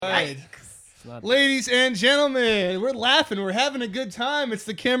Right. Ladies and gentlemen, we're laughing. We're having a good time. It's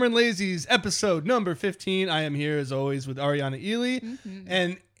the Cameron Lazies episode number 15. I am here as always with Ariana Ely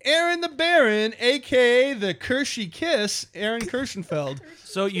and Aaron the Baron, a.k.a. the Kershey Kiss, Aaron Kirshenfeld.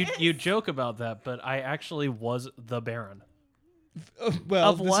 So you joke about that, but I actually was the Baron. Well,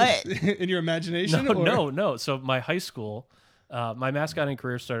 of what? In your imagination? No. So my high school, my mascotting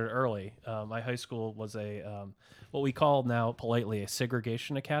career started early. My high school was a what we call now politely a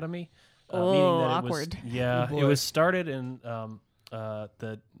segregation academy. Meaning that awkward. It was started in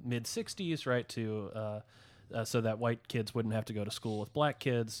the mid '60s, right? To so that white kids wouldn't have to go to school with black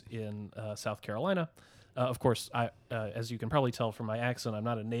kids in South Carolina. Of course, as you can probably tell from my accent, I'm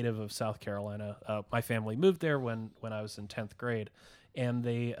not a native of South Carolina. My family moved there when I was in 10th grade, and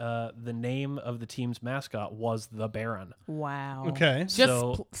the name of the team's mascot was the Baron. Wow. Okay.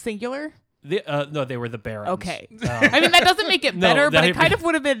 Just singular? No, they were the Barons. Okay. I mean, that doesn't make it better, but it kind of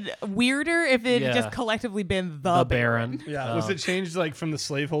would have been weirder if it had just collectively been the Baron. Yeah. Was it changed like from the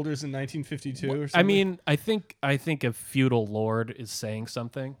slaveholders in 1952 or something? I mean, I think a feudal lord is saying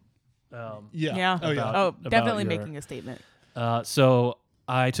something. Definitely making a statement. So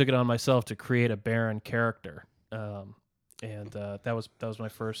I took it on myself to create a Baron character. And that was my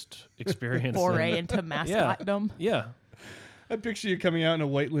first experience. Foray into mascotdom. Yeah. I picture you coming out in a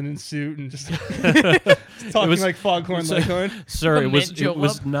white linen suit and just talking like Foghorn Leghorn. Sir, it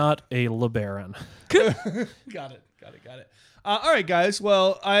was not a LeBaron. Got it. All right, guys.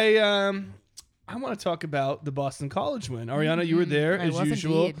 Well, I want to talk about the Boston College win. Ariana, you were there as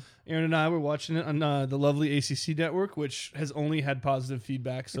usual. Indeed. Aaron and I were watching it on the lovely ACC network, which has only had positive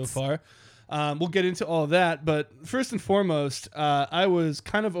feedback so far. We'll get into all of that, but first and foremost, I was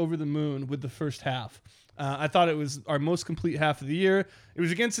kind of over the moon with the first half. I thought it was our most complete half of the year. It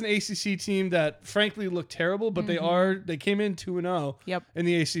was against an ACC team that frankly looked terrible, but they came in 2-0 in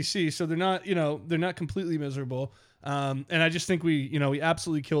the ACC, so they're not completely miserable. And I just think we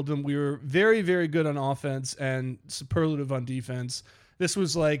absolutely killed them. We were very, very good on offense and superlative on defense. This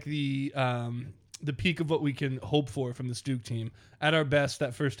was like the peak of what we can hope for from this Duke team. At our best,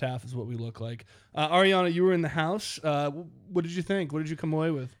 that first half is what we look like. Ariana, you were in the house. What did you think? What did you come away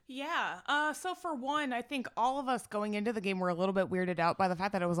with? Yeah. So for one, I think all of us going into the game were a little bit weirded out by the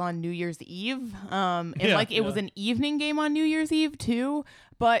fact that it was on New Year's Eve. It was an evening game on New Year's Eve too.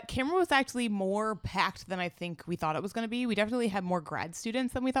 But Cameron was actually more packed than I think we thought it was going to be. We definitely had more grad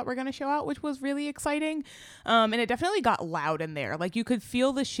students than we thought were going to show out, which was really exciting. And it definitely got loud in there. Like you could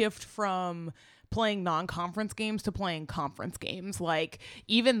feel the shift from playing non-conference games to playing conference games. Like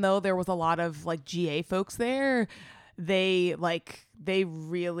even though there was a lot of like GA folks there, they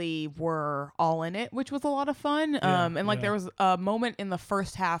really were all in it, which was a lot of fun. There was a moment in the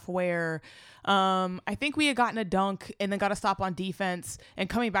first half where I think we had gotten a dunk and then got a stop on defense, and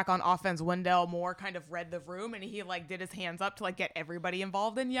coming back on offense, Wendell Moore kind of read the room and he like did his hands up to like get everybody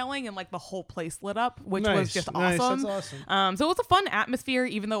involved in yelling, and like the whole place lit up, which was just awesome. That's awesome. So it was a fun atmosphere,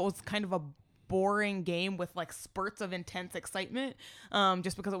 even though it was kind of a boring game with like spurts of intense excitement,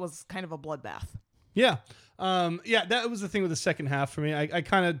 just because it was kind of a bloodbath. Yeah. That was the thing with the second half for me. I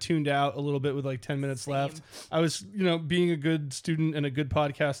kind of tuned out a little bit with like 10 minutes left. I was, being a good student and a good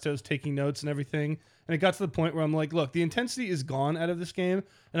podcast host, taking notes and everything. And it got to the point where I'm like, look, the intensity is gone out of this game.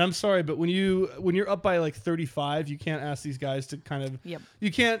 And I'm sorry, but when you're up by like 35, you can't ask these guys to kind of,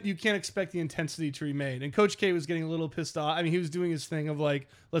 you can't expect the intensity to remain. And Coach K was getting a little pissed off. I mean, he was doing his thing of like,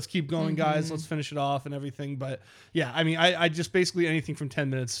 let's keep going, guys. Let's finish it off and everything. But yeah, I mean, I just basically anything from 10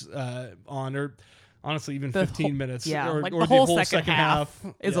 minutes on, or honestly, even 15 minutes. Yeah, or the whole second half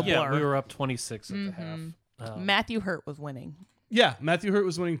is a blur. Yeah, we were up 26 at the half. Matthew Hurt was winning. Yeah, Matthew Hurt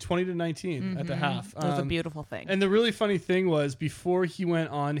was winning 20-19 at the half. It was a beautiful thing. And the really funny thing was, before he went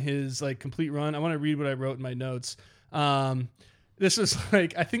on his like complete run, I want to read what I wrote in my notes. This was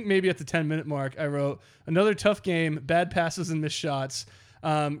like, I think maybe at the 10-minute mark, I wrote, another tough game, bad passes and missed shots,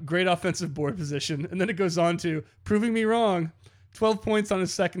 great offensive board position. And then it goes on to proving me wrong. 12 points on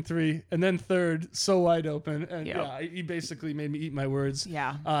his second three, and then third, so wide open. And he basically made me eat my words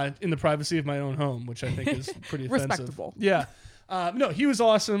in the privacy of my own home, which I think is pretty offensive. Respectable. Yeah. No, he was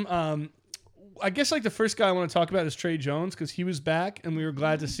awesome. I guess like the first guy I want to talk about is Trey Jones, because he was back and we were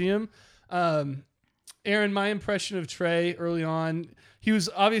glad to see him. Aaron, my impression of Trey early on, he was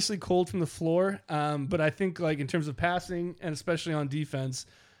obviously cold from the floor, but I think like in terms of passing and especially on defense,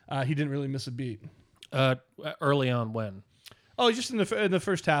 he didn't really miss a beat. Early on when? Oh, just in the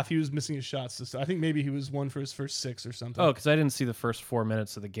first half, he was missing his shots. I think maybe he was one for his first six or something. Oh, because I didn't see the first 4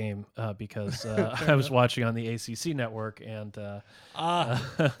 minutes of the game because I was watching on the ACC network, and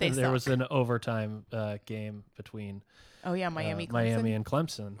there was an overtime game between Oh yeah, Miami and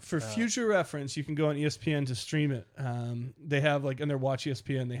Clemson. For future reference, you can go on ESPN to stream it. They have on their Watch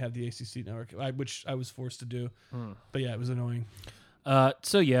ESPN, they have the ACC network, which I was forced to do. But yeah, it was annoying.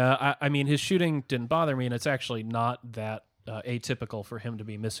 So yeah, I mean, his shooting didn't bother me, and it's actually not that atypical for him to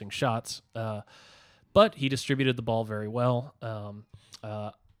be missing shots. But he distributed the ball very well.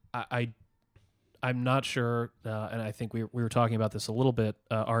 I'm not sure, and I think we were talking about this a little bit.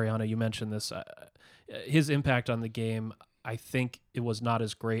 Ariana, you mentioned this. His impact on the game, I think it was not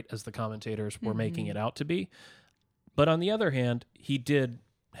as great as the commentators were making it out to be. But on the other hand, he did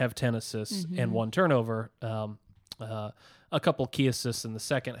have 10 assists and 1 turnover. A couple key assists in the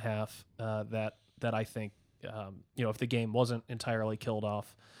second half that I think, if the game wasn't entirely killed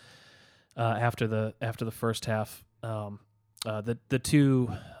off after the first half, the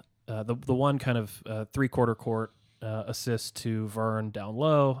one kind of 3/4 court assist to Vern down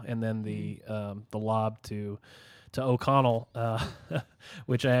low, and then the lob to O'Connell,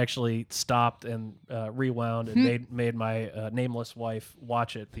 which I actually stopped and rewound and made my nameless wife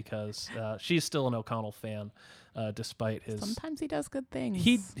watch it because she's still an O'Connell fan, despite his. Sometimes he does good things.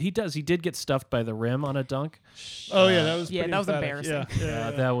 He does. He did get stuffed by the rim on a dunk. Oh yeah, that was that was emphatic. embarrassing.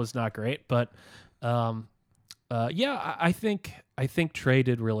 Yeah. That was not great, but. I think Trey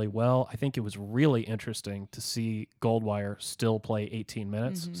did really well. I think it was really interesting to see Goldwire still play 18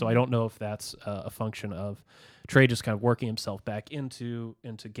 minutes. So I don't know if that's a function of Trey just kind of working himself back into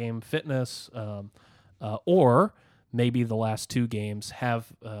game fitness, or maybe the last 2 games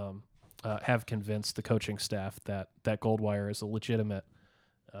have convinced the coaching staff that Goldwire is a legitimate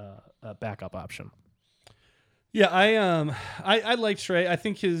backup option. Yeah, I like Trey. I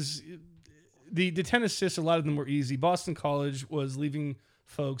think his. The 10 assists, a lot of them were easy. Boston College was leaving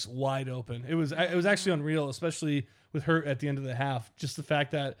folks wide open. It was actually unreal, especially with Hurt at the end of the half. Just the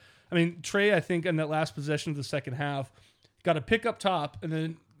fact that, Trey, I think, in that last possession of the second half, got a pick up top and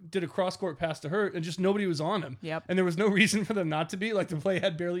then did a cross-court pass to Hurt, and just nobody was on him. Yep. And there was no reason for them not to be. The play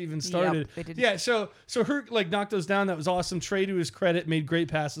had barely even started. Yep, they didn't. Yeah, so Hurt, knocked those down. That was awesome. Trey, to his credit, made great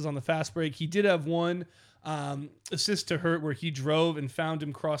passes on the fast break. He did have one assist to Hurt where he drove and found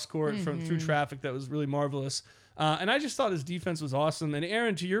him cross court through traffic. That was really marvelous. And I just thought his defense was awesome. And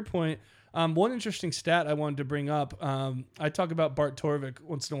Aaron, to your point, one interesting stat I wanted to bring up, I talk about Bart Torvik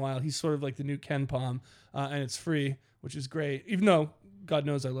once in a while. He's sort of like the new Ken Pom, and it's free, which is great, even though God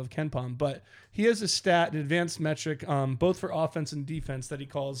knows I love Ken Pom, but he has a stat, an advanced metric, both for offense and defense, that he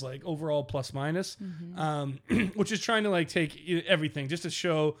calls overall plus minus, which is trying to take everything just to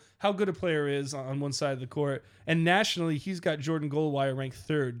show how good a player is on one side of the court. And nationally, he's got Jordan Goldwire ranked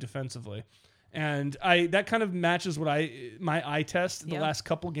 3rd defensively, and that kind of matches what my eye test the last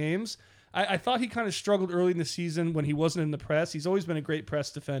couple games. I thought he kind of struggled early in the season when he wasn't in the press. He's always been a great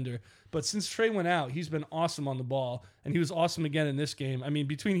press defender. But since Trey went out, he's been awesome on the ball. And he was awesome again in this game.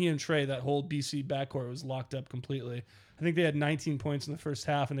 Between he and Trey, that whole BC backcourt was locked up completely. I think they had 19 points in the first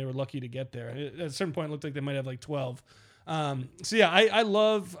half, and they were lucky to get there. At a certain point, it looked like they might have 12. I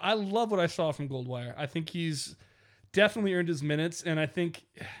love what I saw from Goldwire. I think he's definitely earned his minutes. And I think...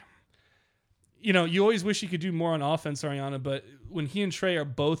 you always wish you could do more on offense, Ariana, but when he and Trey are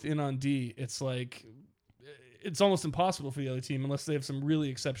both in on D, it's it's almost impossible for the other team unless they have some really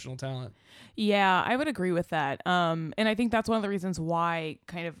exceptional talent. Yeah, I would agree with that. And I think that's one of the reasons why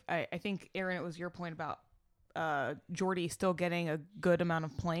I think, Aaron, it was your point about Jordy still getting a good amount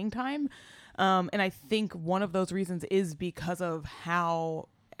of playing time. And I think one of those reasons is because of how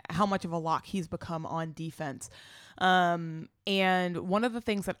much of a lock he's become on defense. And one of the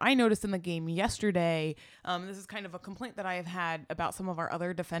things that I noticed in the game yesterday, this is kind of a complaint that I have had about some of our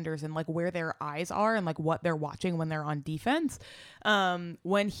other defenders and where their eyes are and what they're watching when they're on defense.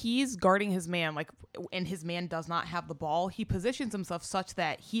 When he's guarding his man, and his man does not have the ball, he positions himself such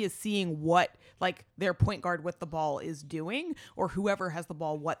that he is seeing what their point guard with the ball is doing, or whoever has the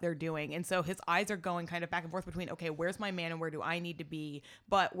ball, what they're doing. And so his eyes are going kind of back and forth between, okay, where's my man and where do I need to be?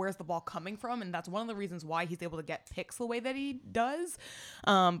 But where's the ball coming from? And that's one of the reasons why he's able to get picks the way that he does.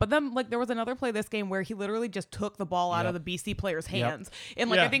 But then there was another play this game where he literally just took the ball out of the BC player's hands.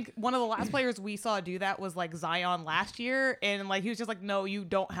 And I think one of the last players we saw do that was Zion last year. And he was just no, you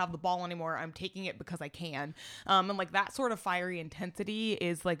don't have the ball anymore. I'm taking it because I can. And that sort of fiery intensity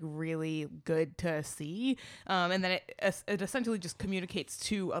is really good to see. And then it essentially just communicates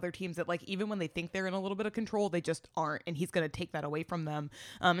to other teams that even when they think they're in a little bit of control, they just aren't. And he's going to take that away from them.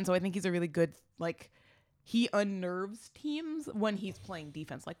 And so I think he's a really good, he unnerves teams when he's playing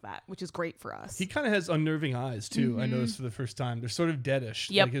defense like that, which is great for us. He kind of has unnerving eyes too. I noticed for the first time. They're sort of deadish,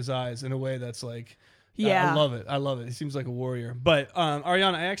 his eyes, in a way that's I love it. He seems like a warrior. But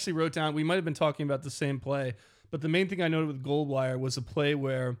Ariana, I actually wrote down, we might have been talking about the same play, But the main thing I noted with Goldwire was a play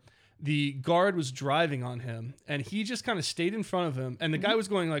where the guard was driving on him, and he just kind of stayed in front of him, and the guy was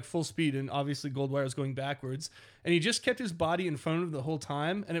going like full speed, and obviously Goldwire was going backwards, and he just kept his body in front of him the whole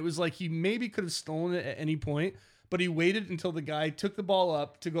time, and it was like he maybe could have stolen it at any point, but he waited until the guy took the ball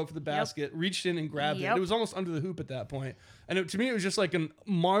up to go for the basket, reached in and grabbed it. It was almost under the hoop at that point, and to me it was just like a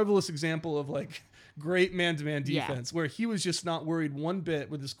marvelous example of like great man-to-man defense where he was just not worried one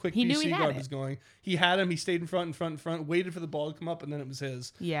bit with his quick BC guard was going. He had him. He stayed in front, waited for the ball to come up, and then it was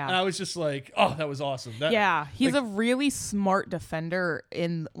his. Yeah. And I was just like, oh, that was awesome. He's a really smart defender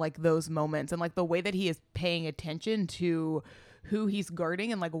in like those moments, and like the way that he is paying attention to who he's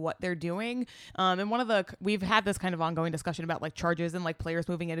guarding and like what they're doing. And we've had this kind of ongoing discussion about like charges and like players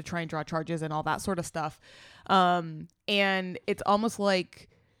moving in to try and draw charges and all that sort of stuff. And it's almost like,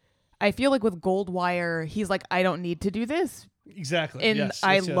 I feel like with Goldwire, he's like, I don't need to do this. Exactly. And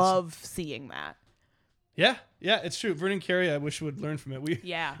I love seeing that. Yeah, it's true. Vernon Carey, I wish would learn from it.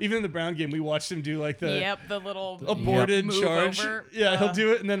 Even in the Brown game, we watched him do like the little aborted charge. Over. Yeah, he'll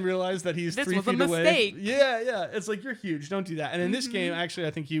do it and then realize that he's 3 feet away. Mistake. Yeah. It's like, you're huge. Don't do that. And in this game, actually, I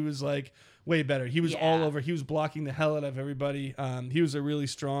think he was like way better. He was all over. He was blocking the hell out of everybody. He was a really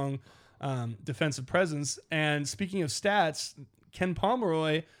strong defensive presence. And speaking of stats, Ken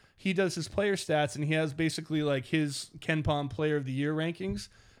Pomeroy, he does his player stats, and he has basically like his Ken Pom Player of the Year rankings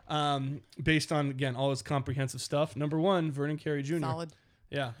based on, again, all his comprehensive stuff. Number 1, Vernon Carey Jr. Solid.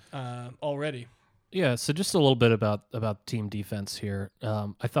 Yeah, already. Yeah, so just a little bit about team defense here.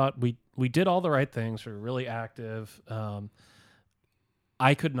 I thought we did all the right things. We were really active.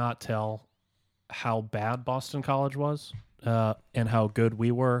 I could not tell how bad Boston College was and how good we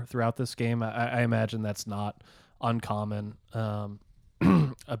were throughout this game. I imagine that's not uncommon.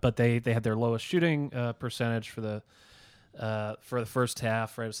 But they had their lowest shooting percentage for the first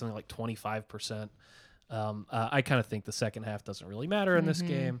half, right? It was something like 25%. I kind of think the second half doesn't really matter in this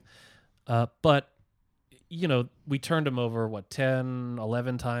game. But, you know, we turned them over, 10,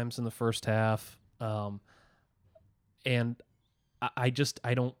 11 times in the first half. And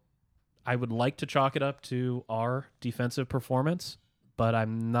I would like to chalk it up to our defensive performance, but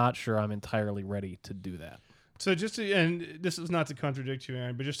I'm not sure I'm entirely ready to do that. So and this is not to contradict you,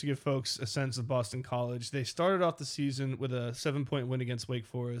 Aaron, but just to give folks a sense of Boston College, they started off the season with a 7-point win against Wake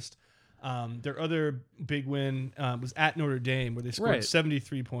Forest. Their other big win was at Notre Dame, where they scored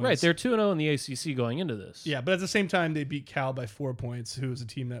 73 points. Right, they're 2-0 in the ACC going into this. Yeah, but at the same time, they beat Cal by 4 points, who was a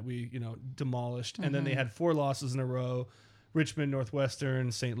team that we demolished. And then they had 4 losses in a row. Richmond,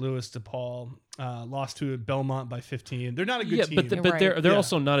 Northwestern, St. Louis, DePaul, lost to Belmont by 15. They're not a good team. But they're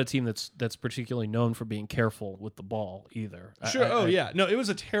also not a team that's particularly known for being careful with the ball either. Sure. No, it was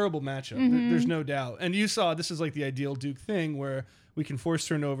a terrible matchup. There's no doubt. And you saw this is like the ideal Duke thing where we can force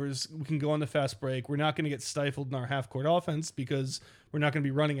turnovers, we can go on the fast break. We're not going to get stifled in our half-court offense because we're not going to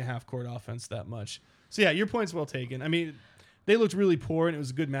be running a half-court offense that much. So yeah, your point's well taken. I mean, they looked really poor and it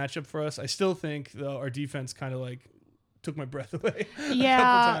was a good matchup for us. I still think though our defense kind of like took my breath away a couple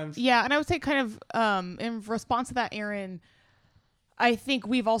times. Yeah, and I would say kind of in response to that, Aaron, I think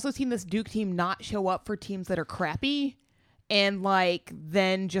we've also seen this Duke team not show up for teams that are crappy and like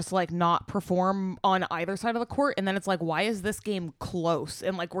then just like not perform on either side of the court. And then it's like, why is this game close?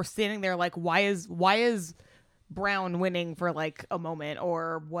 And like we're standing there like, why is Brown winning for like a moment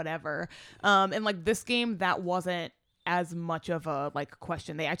or whatever? And like this game, that wasn't as much of a like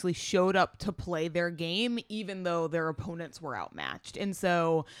question. They actually showed up to play their game even though their opponents were outmatched. And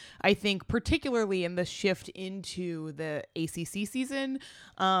so I think particularly in the shift into the ACC season,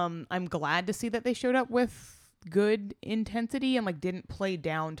 I'm glad to see that they showed up with good intensity and like didn't play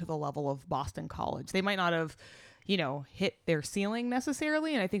down to the level of Boston College. They might not have hit their ceiling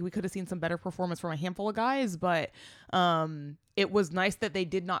necessarily, and I think we could have seen some better performance from a handful of guys, but it was nice that they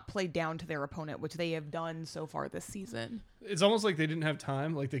did not play down to their opponent, which they have done so far this season. It's almost like they didn't have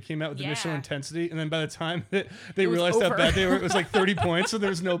time. Like they came out with initial intensity, and then by the time that they realized how bad they were, it was like 30 points, so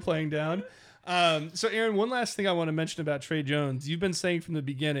there was no playing down. So Aaron, one last thing I want to mention about Trey Jones. You've been saying from the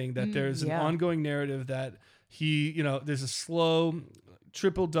beginning that there's an ongoing narrative that he, there's a slow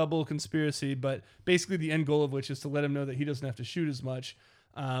triple-double conspiracy, but basically the end goal of which is to let him know that he doesn't have to shoot as much.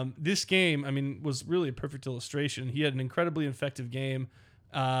 This game, I mean, was really a perfect illustration. He had an incredibly effective game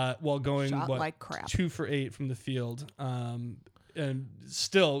while going like crap. 2 for 8 from the field. And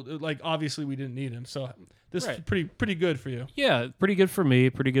still, like, obviously we didn't need him. So this is pretty good for you. Yeah, pretty good for me.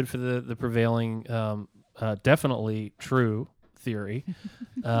 Pretty good for the prevailing, definitely true theory.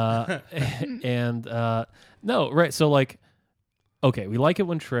 No, right. So like, okay, we like it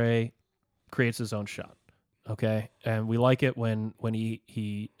when Trey creates his own shot. Okay, and we like it when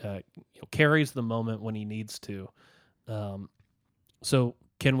he carries the moment when he needs to. So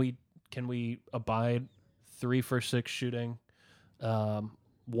can we abide 3 for 6 shooting,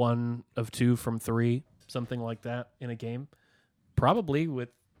 1 of 2 from 3, something like that in a game? Probably with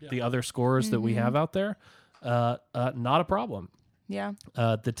the other scores that we have out there, not a problem. Yeah.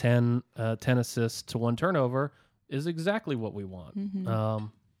 The 10 assists to 1 turnover is exactly what we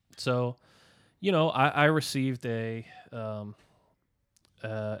want. So, I received an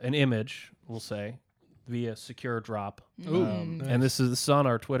image, we'll say, via secure drop. Nice. And this is on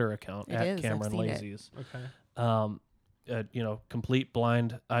our Twitter account It at is. Cameron I've seen Lazies. Okay. Complete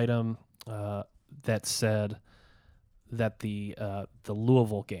blind item that said that the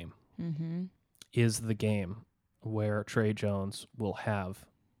Louisville game is the game where Trey Jones will have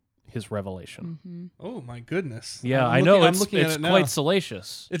his revelation. Oh my goodness. Yeah, I'm know I'm looking it's at it now. quite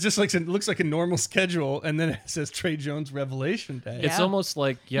salacious. It just looks like a normal schedule, and then it says Trey Jones Revelation Day. It's Yeah. almost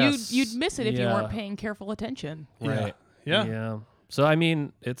like You'd miss it if you yeah, weren't paying careful attention. right. Yeah. So I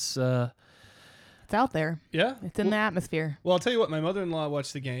mean, it's It's out there. Yeah. It's in the atmosphere. Well, I'll tell you what. My mother-in-law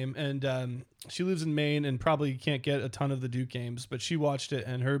watched the game, and she lives in Maine and probably can't get a ton of the Duke games, but she watched it,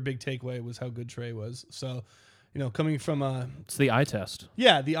 and her big takeaway was how good Trey was. So, coming from it's the eye test.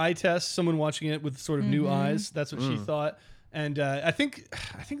 Yeah, the eye test, someone watching it with sort of new eyes. That's what she thought. And I think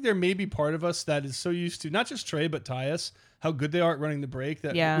there may be part of us that is so used to not just Trey but Tyus, how good they are at running the break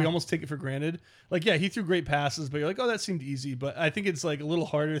that we almost take it for granted. Like, yeah, he threw great passes, but you're like, oh, that seemed easy. But I think it's like a little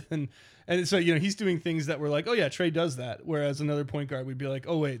harder than. And so he's doing things that we're like, oh yeah, Trey does that. Whereas another point guard, we'd be like,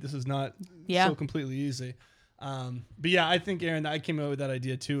 oh wait, this is not so completely easy. But yeah, I think, Aaron, I came up with that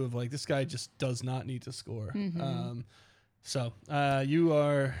idea too of like, this guy just does not need to score. So you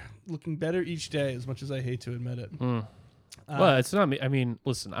are looking better each day, as much as I hate to admit it. Well, it's not me. I mean,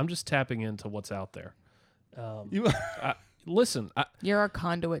 listen, I'm just tapping into what's out there. You're a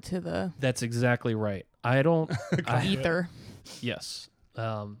conduit to the That's exactly right. I don't. ether. Yes.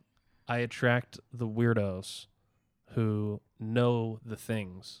 I attract the weirdos who know the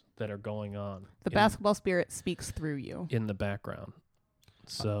things that are going on. The basketball spirit speaks through you. In the background.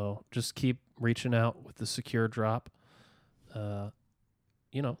 So just keep reaching out with the secure drop. And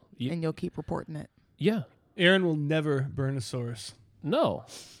you'll keep reporting it. Yeah. Aaron will never burn a source. No.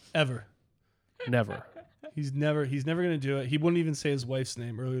 Ever. Never. He's never going to do it. He wouldn't even say his wife's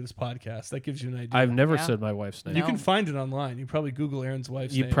name earlier this podcast. That gives you an idea. I've never said my wife's name. You can find it online. You probably Google Aaron's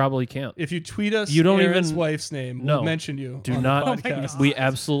wife's name. You probably can't. If you tweet us you don't Aaron's even, wife's name, no, we'll mention you do on not, the podcast. We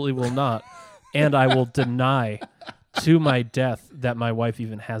absolutely will not. And I will deny to my death that my wife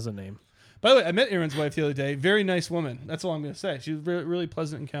even has a name. By the way, I met Aaron's wife the other day. Very nice woman. That's all I'm going to say. She was a really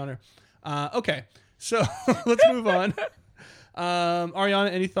pleasant encounter. Okay, so let's move on.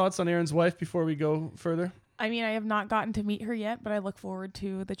 Ariana, any thoughts on Aaron's wife before we go further? I mean, I have not gotten to meet her yet, but I look forward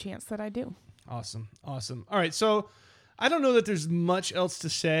to the chance that I do. Awesome. All right, so I don't know that there's much else to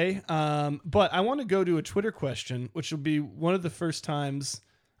say, but I want to go to a Twitter question, which will be one of the first times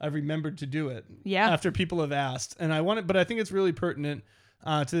I've remembered to do it. Yeah. After people have asked, and but I think it's really pertinent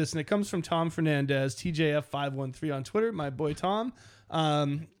to this, and it comes from Tom Fernandez, TJF513 on Twitter. My boy Tom.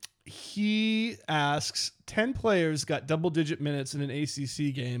 He asks, 10 players got double-digit minutes in an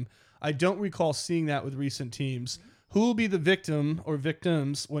ACC game. I don't recall seeing that with recent teams. Who will be the victim or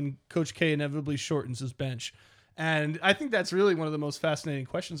victims when Coach K inevitably shortens his bench? And I think that's really one of the most fascinating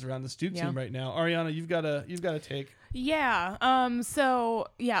questions around this Duke team right now. Ariana, you've got a take. Yeah.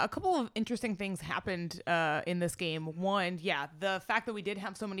 A couple of interesting things happened in this game. One, the fact that we did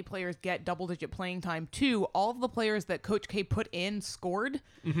have so many players get double-digit playing time. Two, all of the players that Coach K put in scored,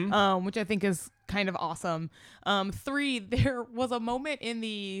 which I think is kind of awesome. Three, there was a moment in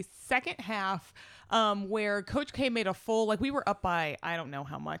the second half where Coach K made a full, we were up by, I don't know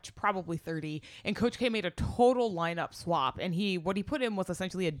how much, probably 30, and Coach K made a total lineup swap, and what he put in was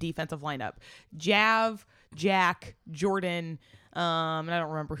essentially a defensive lineup. Jav, Jack, Jordan, and I don't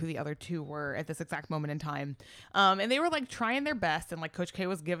remember who the other two were at this exact moment in time. And they were trying their best, and Coach K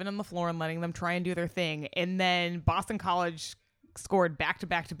was giving them the floor and letting them try and do their thing. And then Boston College scored back to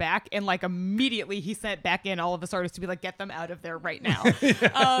back to back, and immediately he sent back in all of the starters to be get them out of there right now.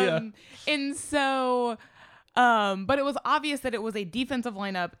 And so but it was obvious that it was a defensive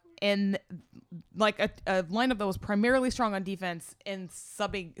lineup, and a lineup that was primarily strong on defense, and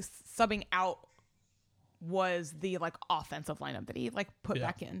subbing out was the offensive lineup that he put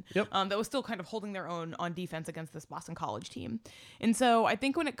back in. That was still kind of holding their own on defense against this Boston College team. And so I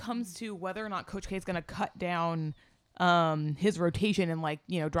think when it comes to whether or not Coach K is going to cut down his rotation and like,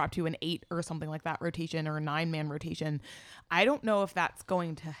 drop to an 8 or something like that rotation or a 9-man rotation. I don't know if that's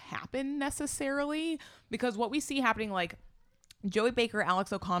going to happen necessarily, because what we see happening, like Joey Baker,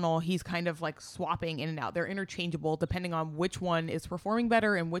 Alex O'Connell, he's kind of like swapping in and out. They're interchangeable depending on which one is performing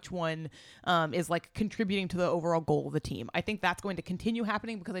better and which one is like contributing to the overall goal of the team. I think that's going to continue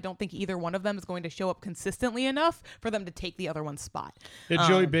happening because I don't think either one of them is going to show up consistently enough for them to take the other one's spot. Yeah,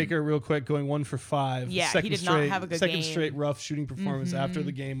 Joey Baker, real quick, going 1 for 5. Yeah, he did not have a good second game. straight rough shooting performance after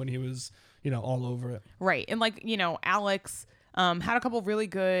the game when he was, all over it. Right. And like, Alex had a couple of really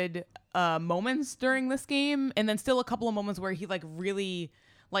good moments during this game, and then still a couple of moments where he like really,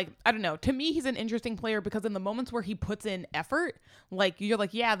 like, I don't know, to me he's an interesting player because in the moments where he puts in effort, like you're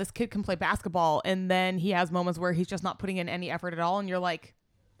like, yeah, this kid can play basketball, and then he has moments where he's just not putting in any effort at all, and you're like,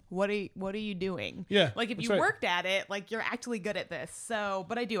 what are you doing? Yeah, like if you worked at it, like you're actually good at this. So,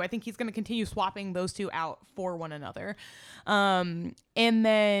 but I think he's going to continue swapping those two out for one another. And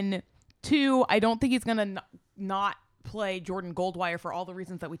then 2, I don't think he's going to not play Jordan Goldwire for all the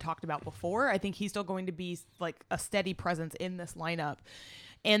reasons that we talked about before. I think he's still going to be like a steady presence in this lineup.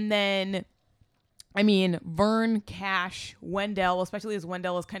 And then, I mean, Vern, Cash, Wendell, especially as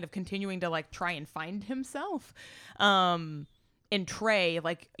Wendell is kind of continuing to like try and find himself. And Trey,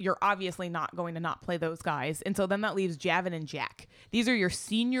 like, you're obviously not going to not play those guys. And so then that leaves Javin and Jack. These are your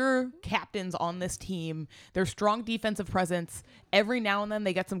senior captains on this team. They're strong defensive presence. Every now and then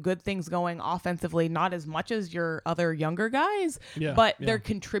they get some good things going offensively, not as much as your other younger guys, but they're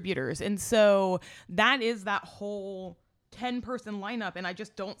contributors. And so that is that whole 10-person lineup, and I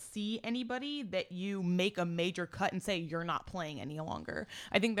just don't see anybody that you make a major cut and say you're not playing any longer.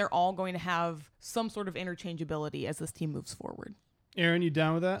 I think they're all going to have some sort of interchangeability as this team moves forward. Aaron, you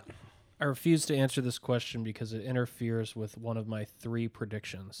down with that? I refuse to answer this question because it interferes with one of my 3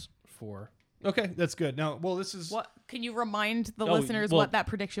 predictions for... Okay, that's good. Now, well, this is... What can you remind the listeners what that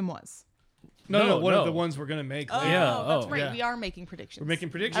prediction was? No, one of the ones we're going to make. Oh, yeah. That's right. Yeah. We are making predictions. We're making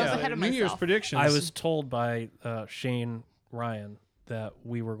predictions. I was ahead of New Year's myself. predictions. I was told by Shane Ryan that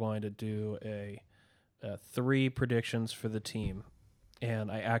we were going to do a 3 predictions for the team,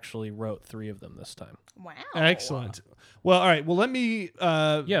 and I actually wrote 3 of them this time. Wow! Excellent. Well, all right. Well, let me.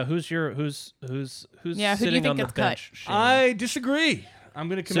 Who's who sitting do you think on the gets bench? cut? Shane? I disagree. I'm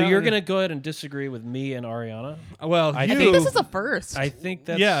going to come. So you're going to go ahead and disagree with me and Ariana? Well, I think this is a first. I think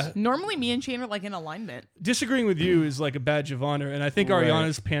that's Normally, me and Shane are like in alignment. Disagreeing with you is like a badge of honor, and I think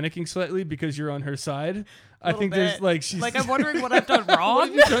Ariana's panicking slightly because you're on her side. I think there's like she's like I'm wondering what I've done wrong. What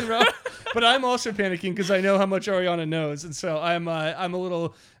have you done wrong? But I'm also panicking because I know how much Ariana knows, and so I'm a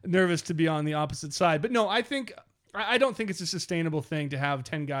little nervous to be on the opposite side. But no, I don't think it's a sustainable thing to have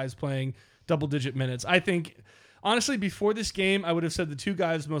 10 guys playing double-digit minutes. I think. Honestly, before this game, I would have said the 2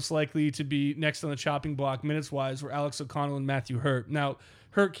 guys most likely to be next on the chopping block minutes-wise were Alex O'Connell and Matthew Hurt. Now,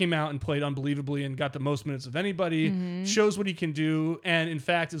 Hurt came out and played unbelievably and got the most minutes of anybody, shows what he can do, and in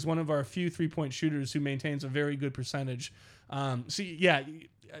fact is one of our few 3-point shooters who maintains a very good percentage.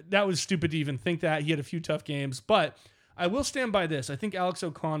 That was stupid to even think that. He had a few tough games, but I will stand by this. I think Alex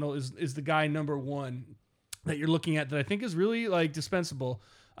O'Connell is the guy number 1 that you're looking at that I think is really like dispensable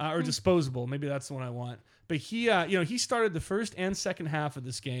or disposable. Maybe that's the one I want. But he started the first and second half of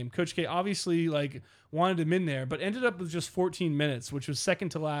this game. Coach K obviously like wanted him in there, but ended up with just 14 minutes, which was second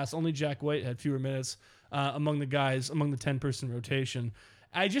to last. Only Jack White had fewer minutes among the guys, among the 10-person rotation.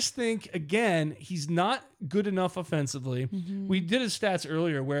 I just think, again, he's not good enough offensively. We did his stats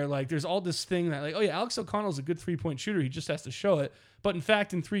earlier where, like, there's all this thing that, like, oh, yeah, Alex O'Connell's a good 3-point shooter. He just has to show it. But, in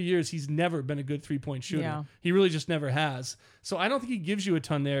fact, in 3 years, he's never been a good 3-point shooter. Yeah. He really just never has. So I don't think he gives you a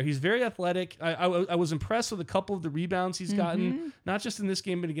ton there. He's very athletic. I was impressed with a couple of the rebounds he's gotten, not just in this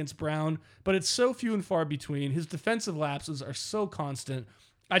game but against Brown. But it's so few and far between. His defensive lapses are so constant.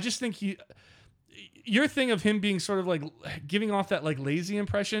 I just think your thing of him being sort of like giving off that like lazy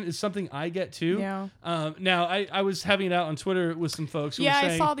impression is something I get too. Yeah. Now I was having it out on Twitter with some folks who were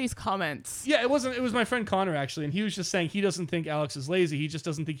saying, I saw these comments. Yeah, it was my friend Connor actually, and he was just saying he doesn't think Alex is lazy. He just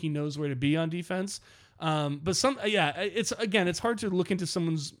doesn't think he knows where to be on defense. But it's hard to look into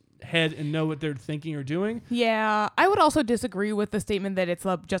someone's head and know what they're thinking or doing. Yeah, I would also disagree with the statement that it's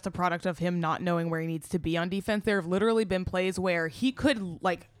just a product of him not knowing where he needs to be on defense. There have literally been plays where he could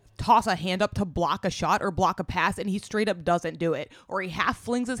like toss a hand up to block a shot or block a pass and he straight up doesn't do it, or he half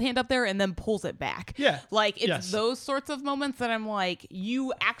flings his hand up there and then pulls it back. It's those sorts of moments that I'm like,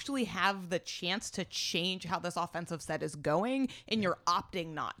 you actually have the chance to change how this offensive set is going and you're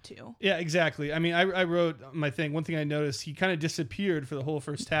opting not to. Yeah, exactly. I mean, I wrote my thing. One thing I noticed, he kind of disappeared for the whole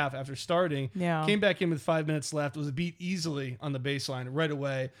first half after starting. Came back in with 5 minutes left, was beat easily on the baseline right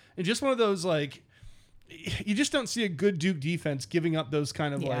away, and just one of those like you just don't see a good Duke defense giving up those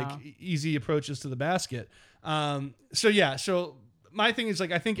kind of like easy approaches to the basket. So my thing is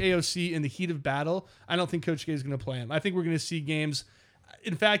like, I think AOC in the heat of battle, I don't think Coach K is going to play him. I think we're going to see games.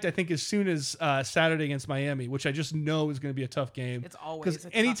 In fact, I think as soon as Saturday against Miami, which I just know is going to be a tough game. It's always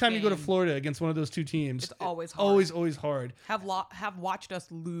because anytime you go to Florida against one of those two teams, it's always hard. Always hard. Have watched us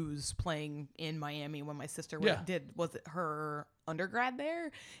lose playing in Miami when my sister was it her undergrad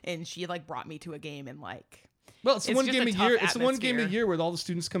there, and she like brought me to a game and like. Well, it's the one game a year. It's the one game a year where all the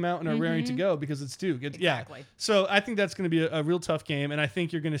students come out and are raring to go because it's Duke. Exactly. Yeah. So I think that's going to be a real tough game, and I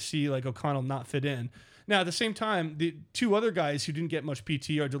think you're going to see like O'Connell not fit in. Now, at the same time, the two other guys who didn't get much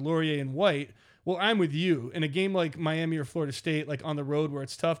PT are Delorier and White. Well, I'm with you. In a game like Miami or Florida State, like on the road where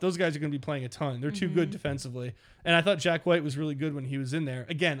it's tough, those guys are going to be playing a ton. They're too good defensively. And I thought Jack White was really good when he was in there.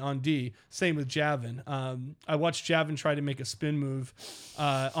 Again, on D. Same with Javin. I watched Javin try to make a spin move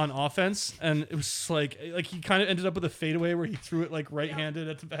on offense, and it was like he kind of ended up with a fadeaway where he threw it like right-handed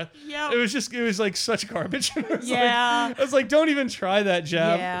at the back. Yeah. It was like such garbage. I was like, don't even try that,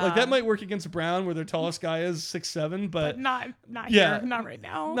 Jav. Yeah. Like that might work against Brown where their tallest guy is 6'7", but not here, not right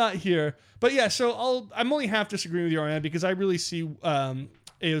now. Not here. But yeah, so I'm only half disagreeing with you, Ariana, because I really see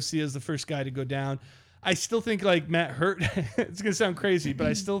AOC as the first guy to go down. I still think like Matt Hurt, it's going to sound crazy, but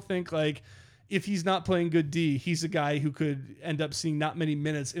I still think like if he's not playing good D, he's a guy who could end up seeing not many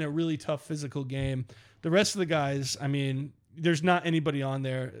minutes in a really tough physical game. The rest of the guys, I mean, there's not anybody on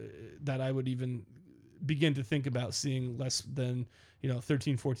there that I would even begin to think about seeing less than,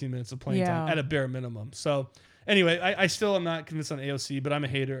 13, 14 minutes of playing time at a bare minimum. So anyway, I still am not convinced on AOC, but I'm a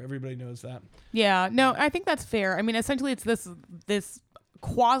hater. Everybody knows that. Yeah, no, I think that's fair. I mean, essentially it's this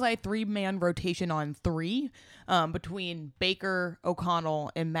quasi 3-man rotation on 3 between Baker,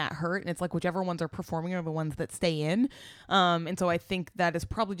 O'Connell, and Matt Hurt. And it's like whichever ones are performing are the ones that stay in. And so I think that is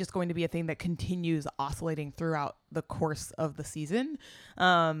probably just going to be a thing that continues oscillating throughout the course of the season.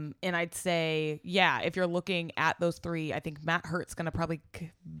 And I'd say, if you're looking at those 3, I think Matt Hurt's going to probably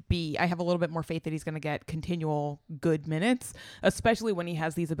I have a little bit more faith that he's going to get continual good minutes, especially when he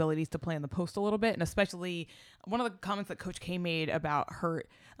has these abilities to play in the post a little bit. And especially one of the comments that Coach K made about Hurt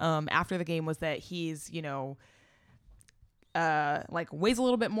after the game was that he's, like weighs a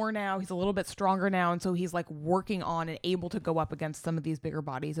little bit more now. He's a little bit stronger now. And so he's like working on and able to go up against some of these bigger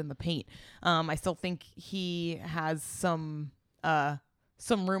bodies in the paint. I still think he has some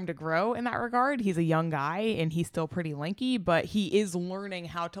room to grow in that regard. He's a young guy and he's still pretty lanky, but he is learning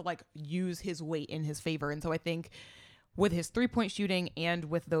how to like use his weight in his favor. And so I think with his 3-point shooting and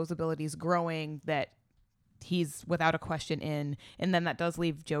with those abilities growing, that he's without a question in. And then that does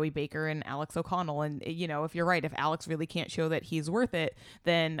leave Joey Baker and Alex O'Connell. And, if you're right, if Alex really can't show that he's worth it,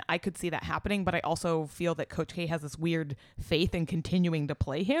 then I could see that happening. But I also feel that Coach K has this weird faith in continuing to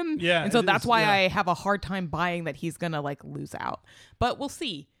play him. Yeah. And so that's why I have a hard time buying that he's going to like lose out. But we'll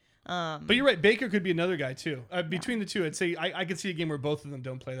see. But you're right. Baker could be another guy too. Between the two, I'd say I could see a game where both of them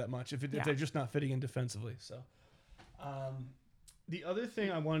don't play that much if they're just not fitting in defensively. So, the other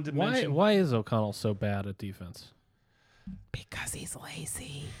thing I wanted to mention. Why is O'Connell so bad at defense? Because he's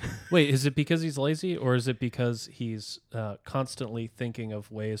lazy. Wait, is it because he's lazy, or is it because he's constantly thinking of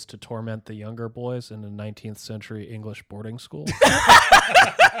ways to torment the younger boys in a 19th century English boarding school?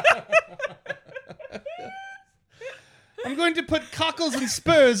 I'm going to put cockles and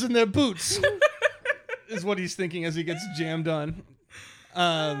spurs in their boots, is what he's thinking as he gets jammed on.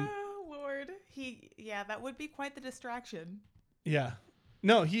 Oh, Lord. That would be quite the distraction. Yeah.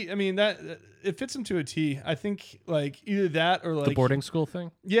 No, that it fits him to a T. I think like either that or like the boarding school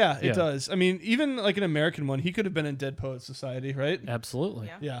thing. Yeah, it does. I mean, even like an American one, he could have been in Dead Poets Society, right? Absolutely.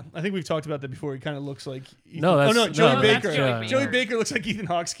 Yeah. I think we've talked about that before. He kind of looks like Ethan. Joey Baker. Joey Baker looks like Ethan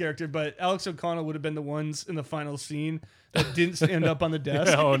Hawke's character, but Alex O'Connell would have been the ones in the final scene that didn't stand up on the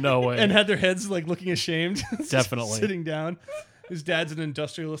desk. Oh, no way. And had their heads like looking ashamed. Definitely. Sitting down. His dad's an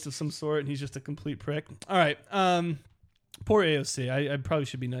industrialist of some sort, and he's just a complete prick. All right. Poor AOC. I probably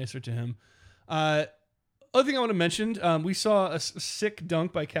should be nicer to him. Other thing I want to mention, we saw a sick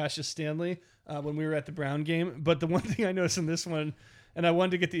dunk by Cassius Stanley when we were at the Brown game. But the one thing I noticed in this one, and I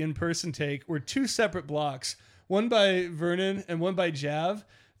wanted to get the in-person take, were 2 separate blocks. One by Vernon and one by Jav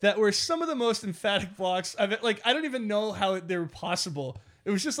that were some of the most emphatic blocks. I don't even know how they were possible.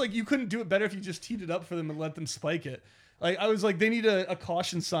 It was just like you couldn't do it better if you just teed it up for them and let them spike it. Like I was like, they need a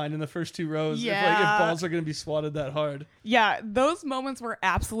caution sign in the first 2 rows if balls are going to be swatted that hard. Yeah, those moments were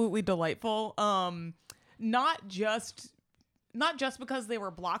absolutely delightful. Not just not just because they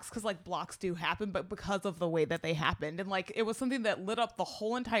were blocks, because like blocks do happen, but because of the way that they happened. And like it was something that lit up the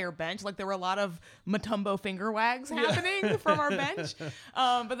whole entire bench. Like there were a lot of Matumbo finger wags happening from our bench.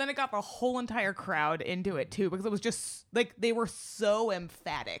 But then it got the whole entire crowd into it too, because it was just like they were so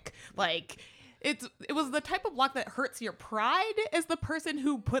emphatic. Like it was the type of block that hurts your pride as the person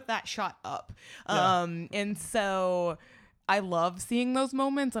who put that shot up. And so I love seeing those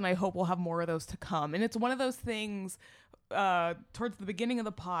moments, and I hope we'll have more of those to come. And it's one of those things. Towards the beginning of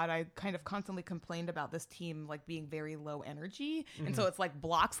the pod, I kind of constantly complained about this team like being very low energy, and so it's like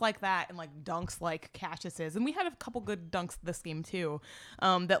blocks like that and like dunks like Cassius's, and we had a couple good dunks this game too,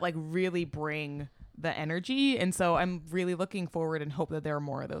 that like really bring the energy. And so I'm really looking forward and hope that there are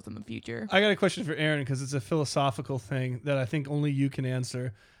more of those in the future. I got a question for Aaron, because it's a philosophical thing that I think only you can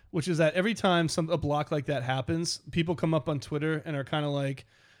answer, which is that every time a block like that happens, people come up on Twitter and are kind of like,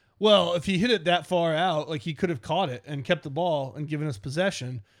 well, if he hit it that far out, like he could have caught it and kept the ball and given us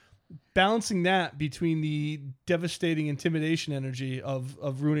possession. Balancing that between the devastating intimidation energy of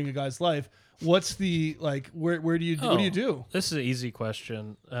ruining a guy's life, what's the like? Where do you what do you do? This is an easy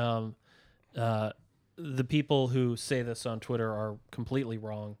question. The people who say this on Twitter are completely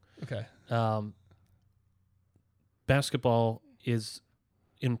wrong. Okay. Basketball is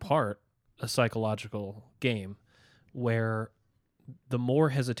in part a psychological game where the more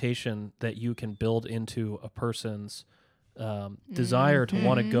hesitation that you can build into a person's desire to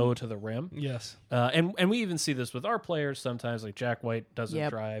want to go to the rim. Yes. And we even see this with our players sometimes, like Jack White doesn't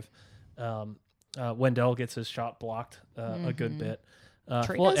drive. Wendell gets his shot blocked a good bit.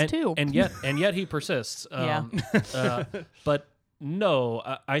 Trey does too. And yet he persists. But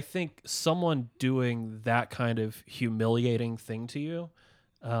no, I think someone doing that kind of humiliating thing to you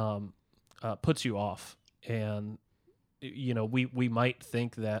puts you off. And you know, we might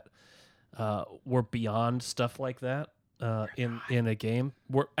think that we're beyond stuff like that in a game.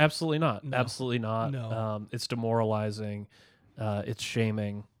 We're absolutely not. No. Absolutely not. No. It's demoralizing. It's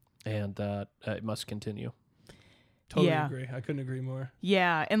shaming, and it must continue. Totally agree. I couldn't agree more.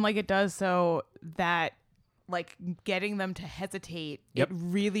 Yeah, and like it does so that like getting them to hesitate, it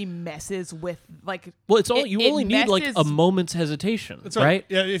really messes with like. Well, it's all you only need like a moment's hesitation. That's right.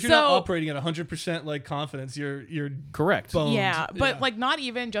 Yeah, if you're not operating at 100% like confidence, you're correct. Boned. Yeah, but like not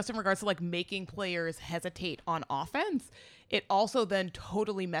even just in regards to like making players hesitate on offense. It also then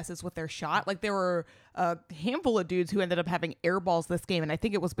totally messes with their shot. Like there were a handful of dudes who ended up having air balls this game, and I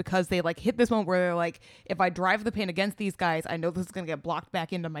think it was because they like hit this moment where they're like, if I drive the paint against these guys, I know this is gonna get blocked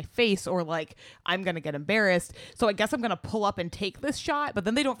back into my face, or like I'm gonna get embarrassed. So I guess I'm gonna pull up and take this shot, but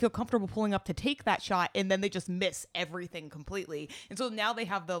then they don't feel comfortable pulling up to take that shot, and then they just miss everything completely. And so now they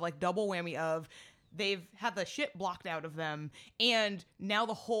have the like double whammy of they've had the shit blocked out of them, and now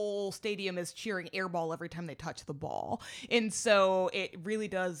the whole stadium is cheering air ball every time they touch the ball. And so it really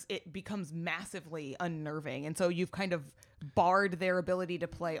does, it becomes massively unnerving. And so you've kind of barred their ability to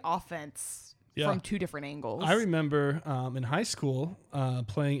play offense from two different angles. I remember in high school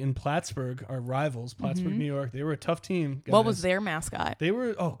playing in Plattsburgh, our rivals, Plattsburgh, New York. They were a tough team. Guys. What was their mascot? They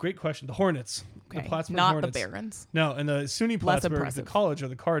were, great question. The Hornets. Okay. The Plattsburgh Not Hornets. the Barons. No, and the SUNY Plattsburgh, the college, are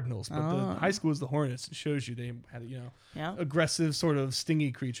the Cardinals, but the high school is the Hornets. It shows you they had, aggressive, sort of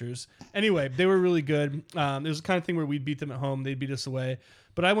stingy creatures. Anyway, they were really good. It was the kind of thing where we'd beat them at home, they'd beat us away.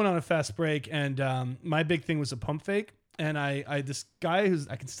 But I went on a fast break, and my big thing was a pump fake. And I this guy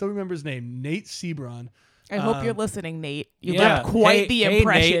I can still remember his name, Nate Sebron. I hope you're listening, Nate. You left quite the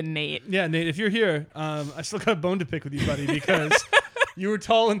impression, Nate. Yeah, Nate, if you're here, I still got a bone to pick with you, buddy, because you were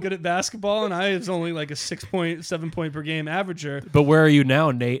tall and good at basketball, and I was only like a 7 point per game averager. But where are you now,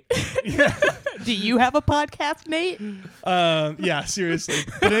 Nate? Do you have a podcast, Nate? Yeah, seriously.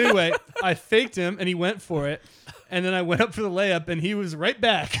 But anyway, I faked him, and he went for it. And then I went up for the layup, and he was right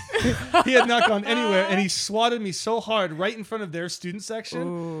back. He had not gone anywhere, and he swatted me so hard right in front of their student section.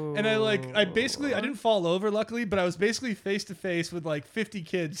 Ooh. And I didn't fall over, luckily, but I was basically face to face with like 50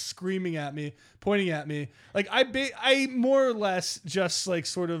 kids screaming at me, pointing at me. Like I more or less just like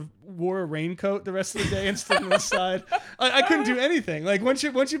sort of wore a raincoat the rest of the day and stood on the side. I couldn't do anything. Like once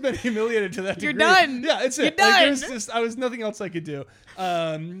you've been humiliated to that degree, you're done. Yeah, it's it. You're done. Like, I was nothing else I could do.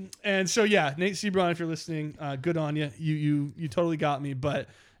 And so yeah, Nate Sebron, if you're listening, good on you. You totally got me. But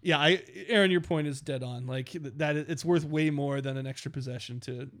yeah, Aaron, your point is dead on. Like that, it's worth way more than an extra possession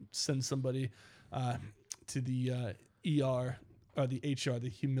to send somebody to the ER or the HR, the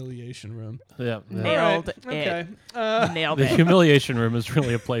humiliation room. Yeah, nailed it. Okay, nailed it. The humiliation room is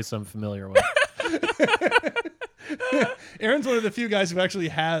really a place I'm familiar with. Aaron's one of the few guys who actually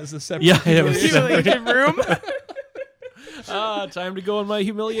has a separate humiliation room. Time to go in my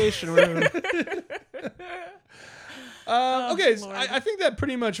humiliation room. Okay, so Lord. I think that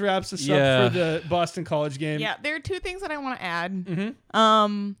pretty much wraps us Yeah. up for the Boston College game. Yeah, there are two things that I want to add.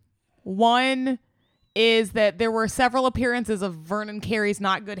 Mm-hmm. One is that there were several appearances of Vernon Carey's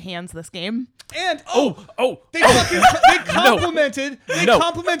not good hands this game. And Oh, they complimented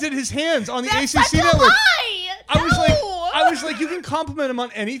his hands on the ACC network. I was like, you can compliment him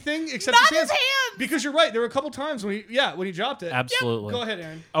on anything except Not his hands. his hands! Because you're right. There were a couple times when he dropped it. absolutely. Go ahead,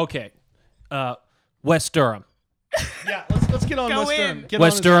 Aaron. Okay. Wes Durham. Yeah, let's get on Go Wes in. Durham. Get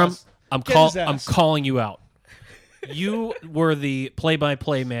Wes on his Durham, ass. I'm Get his ass. I'm calling you out. You were the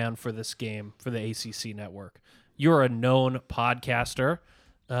play-by-play man for this game for the ACC network. You're a known podcaster,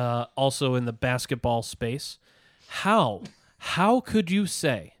 also in the basketball space. How could you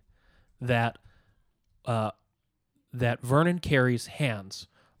say that that Vernon Carey's hands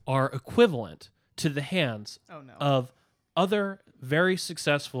are equivalent to the hands of other very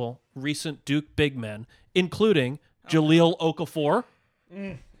successful recent Duke big men, including Jahlil Okafor?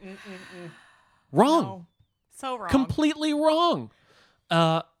 Wrong. No. So wrong. Completely wrong.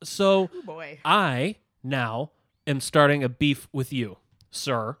 So Oh, boy. I now am starting a beef with you,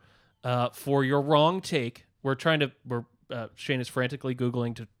 sir, for your wrong take. Shane is frantically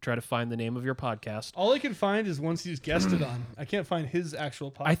Googling to try to find the name of your podcast. All I can find is ones he's guested on. I can't find his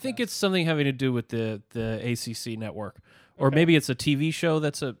actual podcast. I think it's something having to do with the ACC network. Or maybe it's a TV show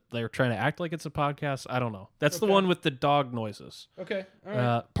they're trying to act like it's a podcast. I don't know. That's the one with the dog noises. Okay. All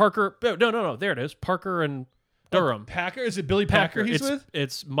right. Parker. No. There it is. Parker and Durham. Packer? Is it Billy Packer he's with?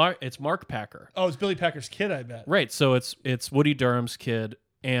 It's Mark Packer. Oh, it's Billy Packer's kid, I bet. Right. So it's Woody Durham's kid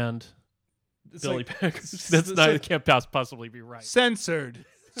and It's Billy like- Packer. It can't possibly be right. Censored.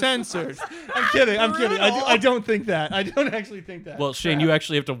 I'm kidding. I don't think that. I don't actually think that. Well, Shane, you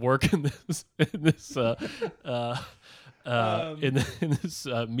actually have to work in this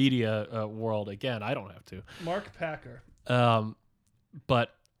media world. Again, I don't have to. Mark Packer.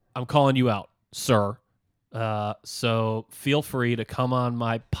 But I'm calling you out, sir. So feel free to come on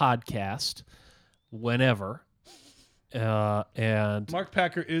my podcast whenever. And Mark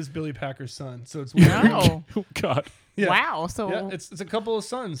Packer is Billy Packer's son, so it's Wow. oh God, Yeah. Wow. So Yeah, it's a couple of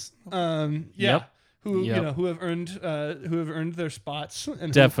sons. Yep. Who Yep. who have earned their spots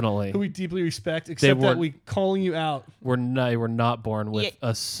and definitely. who we deeply respect. Except that weren't- we calling you out. We're not born with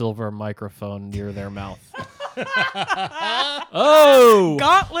a silver microphone near their mouth. Oh,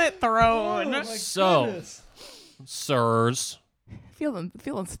 gauntlet thrown. my So- goodness. sirs. Feeling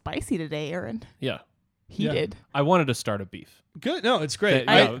spicy today, Aaron. Yeah, Heated. I wanted to start a beef. Good. No, it's great.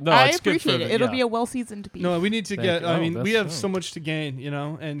 No, I it's good for appreciate it. It'll yeah. be a well-seasoned beef. No, we need to Thank get. you. I Oh, mean, we that's have so- so much to gain,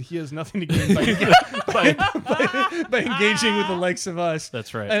 and he has nothing to gain by engaging with the likes of us.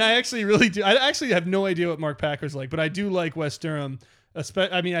 That's right. And I actually really do. I actually have no idea what Mark Packer's like, but I do like Wes Durham.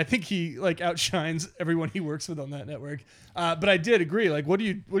 I mean, I think he outshines everyone he works with on that network. But I did agree. Like, what are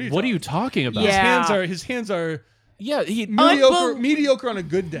you talking about? Yeah. His hands are Yeah, he mediocre on a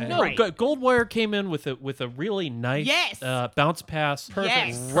good day. No, Right. Goldwire came in with a really nice Yes. bounce pass, Perfect.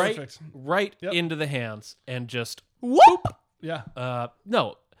 Yes. right Yep. into the hands, and just Whoop. Yeah.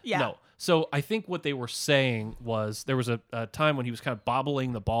 no. Yeah. So I think what they were saying was there was a time when he was kind of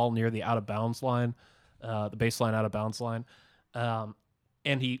bobbling the ball near the out of bounds line, the baseline out of bounds line,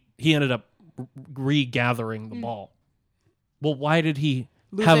 and he ended up regathering the ball. Well, why did he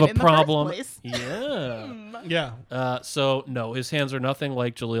Lose have it a in the problem? first place. Yeah. Yeah. So no, his hands are nothing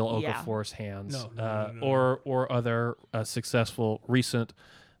like Jahlil Yeah. Okafor's hands, No. or other successful recent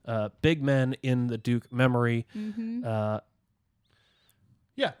big men in the Duke memory.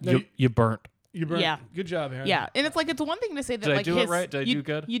 Yeah. No, You burnt. you burned. Yeah. Good job, Aaron. Yeah, and it's like it's one thing to say that Did I like do it his right? Did I you, do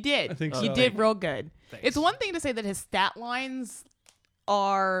good? You did. I think You so. did real good. Thanks. It's one thing to say that his stat lines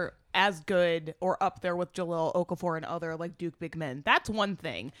are as good or up there with Jahlil Okafor and other like Duke big men. That's one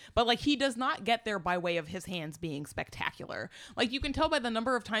thing. But like he does not get there by way of his hands being spectacular. Like you can tell by the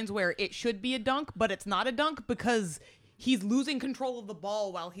number of times where it should be a dunk, but it's not a dunk because he's losing control of the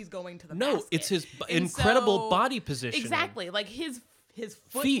ball while he's going to the No, basket. it's his And incredible so- body position. Exactly. Like his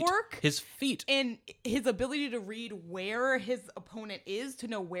Feet. footwork, His feet. and his ability to read where his opponent is to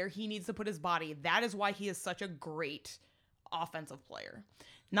know where he needs to put his body. That is why he is such a great offensive player,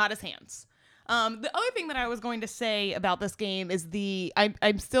 not his hands. The other thing that I was going to say about this game is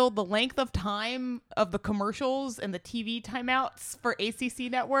I'm still the length of time of the commercials and the TV timeouts for ACC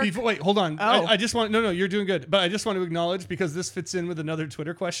Network. Wait, hold on. Oh. I just want no, you're doing good. But I just want to acknowledge because this fits in with another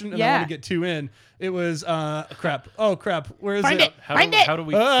Twitter question, and I Yeah. want to get two in. It was crap. Oh crap. Where is Find it. How do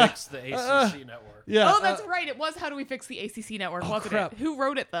we fix the ACC network? here. Yeah. Oh, that's right. It was How Do We Fix the ACC Network, wasn't crap. it? Who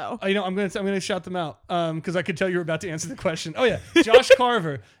wrote it though? I'm gonna shout them out because I could tell you were about to answer the question. Oh yeah, Josh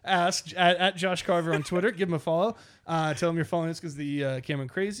Carver asked at Josh Carver on Twitter. Give him a follow. Tell him you're following us because the Cameron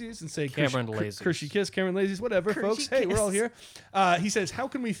Crazies and say Cameron Lazies. Kershey Kiss, Cameron Lazies, whatever, folks. Hey, we're all here. He says, how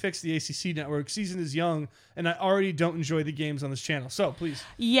can we fix the ACC Network? Season is young, and I already don't enjoy the games on this channel. So please.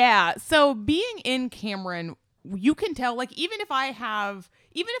 Yeah. So being in Cameron, you can tell, like, even if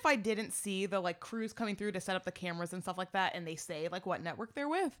I didn't see the like crews coming through to set up the cameras and stuff like that, and they say like what network they're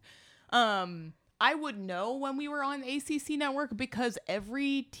with, I would know when we were on ACC Network because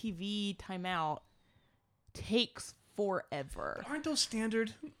every TV timeout takes forever. Aren't those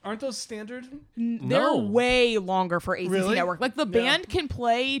standard? They're way longer for ACC Really? Network. Like the band can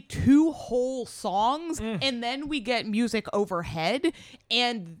play 2 whole songs and then we get music overhead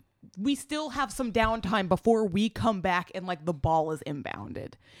and we still have some downtime before we come back and like the ball is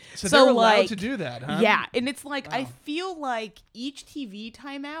inbounded. So they're allowed like, to do that, huh? Yeah. And it's like, I feel like each TV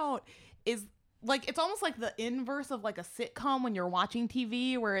timeout is like, it's almost like the inverse of like a sitcom when you're watching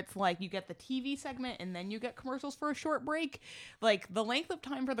TV where it's like you get the TV segment and then you get commercials for a short break. Like the length of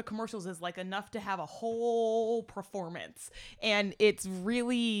time for the commercials is like enough to have a whole performance. And it's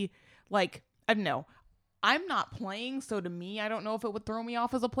really like, I don't know. I'm not playing, so to me, I don't know if it would throw me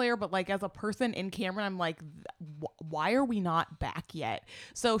off as a player, but like as a person in Cameron, I'm like, why are we not back yet?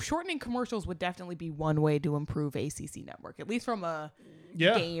 So shortening commercials would definitely be one way to improve ACC Network, at least from a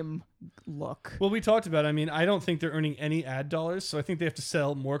game look. Well, we talked about it. I mean, I don't think they're earning any ad dollars, so I think they have to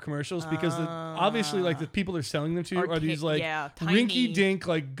sell more commercials because obviously, like the people they're selling them to are these like rinky-dink,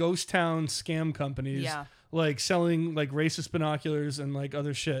 like ghost town scam companies. Yeah. Like selling like racist binoculars and like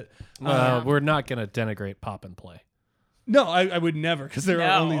other shit. We're not going to denigrate Pop and Play. No, I would never because they're They're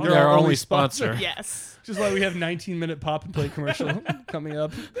our our only only sponsor. sponsor. Yes. Which is why we have 19-minute Pop and Play commercial coming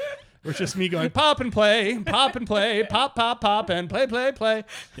up. Where it's just me going pop and play, pop, and play.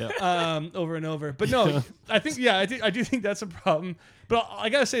 Yeah. Over and over. But no, I do think that's a problem. But I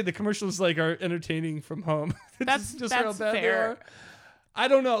gotta say the commercials like are entertaining from home. That's how bad fair. they are. I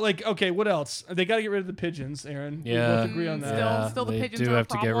don't know. Like, okay, what else? They got to get rid of the pigeons, Aaron. Yeah. We both agree on that. Still the they pigeons do are a have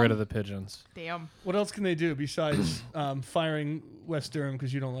to get rid problem? of the pigeons. Damn. What else can they do besides firing Wes Durham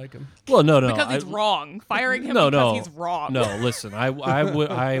because you don't like him? Well, no. Because he's wrong. Firing him No, because no. he's wrong. No, listen.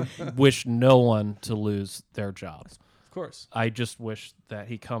 I wish no one to lose their jobs. Of course. I just wish that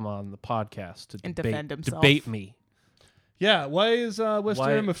he come on the podcast to And defend himself. debate me. Yeah. Why is Wes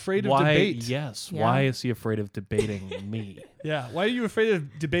Durham afraid of debate? Yes. Yeah. Why is he afraid of debating me? Yeah. Why are you afraid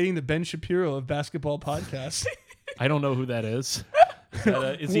of debating the Ben Shapiro of basketball podcasts? I don't know who that is.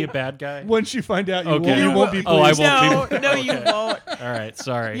 Is he a bad guy? Once you find out, you Okay. won't be pleased. Oh, I won't be. No, you won't. All right.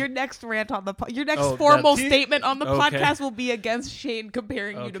 Sorry. Your next rant on your next Oh, formal that's- statement on the Okay. podcast will be against Shane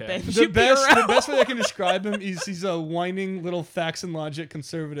comparing you to Okay. Ben The Shapiro. best way I can describe him is he's a whining little facts and logic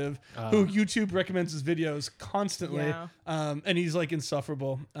conservative who YouTube recommends his videos constantly, Yeah. and he's like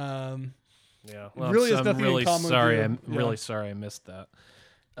insufferable. Yeah. Really has I'm nothing in really common with sorry. you. I'm Yeah. really sorry I missed that.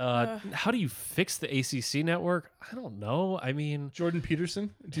 How do you fix the ACC network? I don't know. I mean, Jordan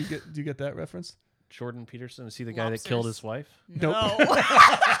Peterson, do you get that reference? Jordan Peterson, is he the guy that killed his wife? Nope.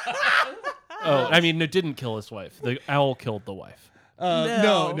 Oh, I mean, no, didn't kill his wife. The owl killed the wife.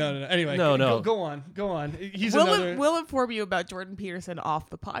 No. Anyway, No. Go on. He's We'll another. we'll inform you about Jordan Peterson off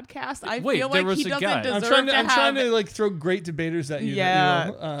the podcast. I Wait, feel there like was he a doesn't guy. deserve I'm to trying have. to like throw great debaters at you.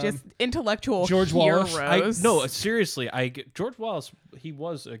 Yeah, just intellectual George Wallace. heroes. No, seriously. George Wallace, he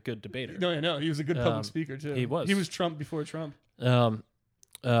was a good debater. No, he was a good public speaker too. he was. He was Trump before Trump.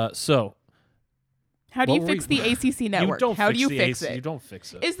 So how do you what were fix we- the ACC network? How do you fix it? You don't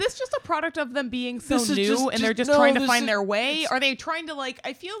fix it. Is this just a product of them being so This is new just- and they're just no, trying to this find is- their way? it's- Are they trying to like?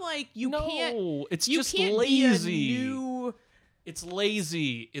 I feel like you no, can't. it's You just can't lazy. be a new. It's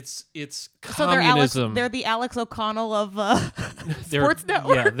lazy. It's So they're Alex. communism. They're the Alex O'Connell of They're- sports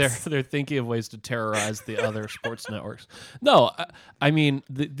networks. Yeah, they're thinking of ways to terrorize the other sports networks. No, I mean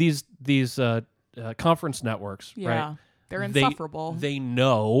these conference networks, Yeah, right? they're insufferable. They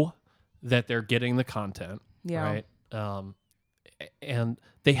know that they're getting the content, Yeah. right? And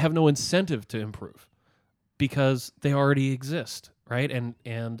they have no incentive to improve because they already exist, right?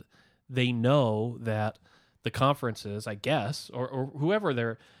 And they know that the conferences, I guess, or whoever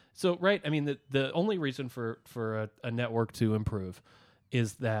they're so right. I mean, the only reason for a network to improve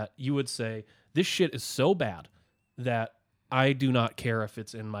is that you would say this shit is so bad that I do not care if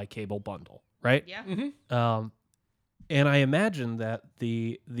it's in my cable bundle, right? Yeah. Mm-hmm. And I imagine that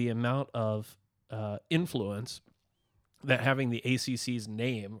the amount of influence that having the ACC's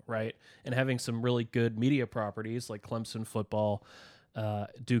name, right, and having some really good media properties like Clemson football,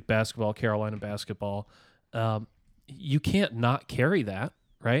 Duke basketball, Carolina basketball. You can't not carry that,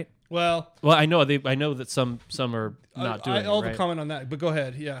 right? Well, I know that some are not doing it. I'll right? comment on that, but go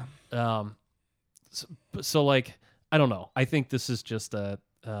ahead. Yeah. So like, I don't know. I think this is just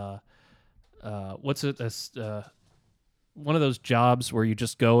what's it? One of those jobs where you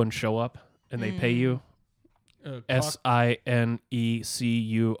just go and show up and they pay you. SINECURE.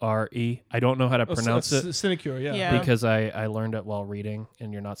 I don't know how to pronounce it. Sinecure, yeah. Because I learned it while reading,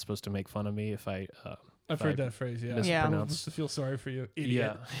 and you're not supposed to make fun of me if I. I've heard that phrase, yeah. Mispronounce. I feel sorry for you,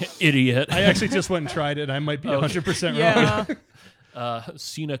 idiot. Yeah, idiot. I actually just went and tried it. I might be 100% wrong.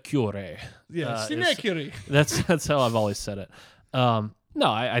 Sinecure. Yeah, sinecure. That's how I've always said it.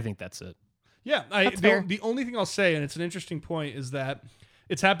 No, I think that's it. Yeah, the only thing I'll say, and it's an interesting point, is that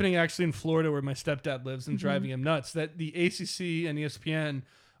it's happening actually in Florida where my stepdad lives and driving him nuts, that the ACC and ESPN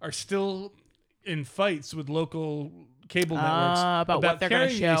are still in fights with local cable networks about what they're going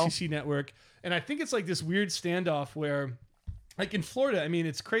to show. The ACC network. And I think it's like this weird standoff where, like in Florida, I mean,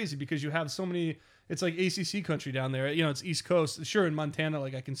 it's crazy because you have so many, it's like ACC country down there. You know, it's East Coast. Sure, in Montana,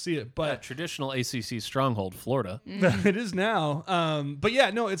 like I can see it. But traditional ACC stronghold, Florida. It is now. But yeah,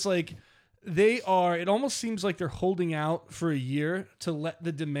 no, it's like it almost seems like they're holding out for a year to let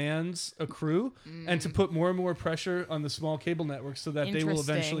the demands accrue and to put more and more pressure on the small cable networks so that they will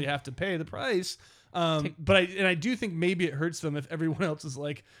eventually have to pay the price. But I do think maybe it hurts them if everyone else is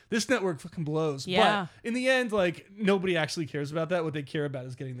like, this network fucking blows. Yeah. But in the end, like nobody actually cares about that. What they care about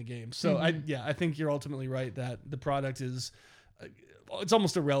is getting the game. So I think you're ultimately right that the product is, it's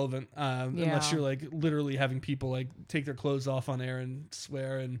almost irrelevant unless you're like literally having people like take their clothes off on air and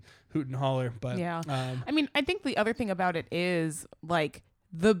swear and hoot and holler. But I mean, I think the other thing about it is like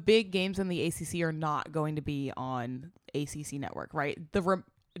the big games in the ACC are not going to be on ACC network, right?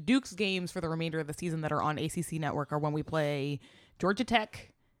 Duke's games for the remainder of the season that are on ACC network are when we play Georgia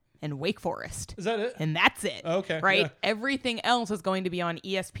Tech and Wake Forest. Is that it? And that's it. Okay. Right? Yeah. Everything else is going to be on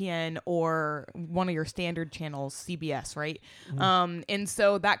ESPN or one of your standard channels, CBS, right? And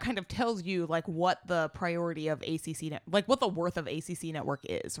so that kind of tells you like what the priority of like what the worth of ACC network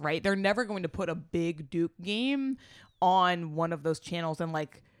is, right? They're never going to put a big Duke game on one of those channels and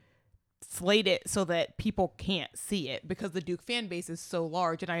like slate it so that people can't see it because the Duke fan base is so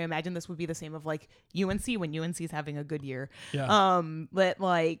large. And I imagine this would be the same of like UNC when UNC is having a good year. Yeah. But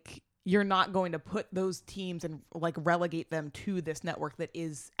like you're not going to put those teams and like relegate them to this network that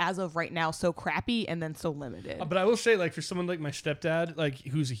is as of right now so crappy and then so limited. But I will say like for someone like my stepdad, like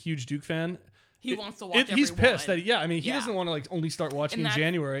who's a huge Duke fan, he wants to watch he's pissed that he doesn't want to like only start watching in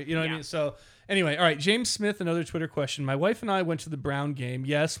January. You know what I mean? So anyway, all right. James Smith, another Twitter question. My wife and I went to the Brown game.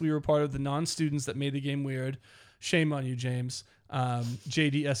 Yes, we were part of the non-students that made the game weird. Shame on you, James.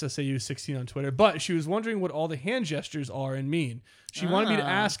 JDSSAU16 on Twitter. But she was wondering what all the hand gestures are and mean. She wanted me to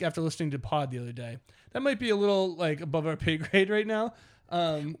ask after listening to Pod the other day. That might be a little like above our pay grade right now.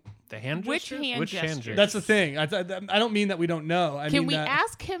 The hand gestures? Which hand gestures? That's the thing. I don't mean that we don't know. Can we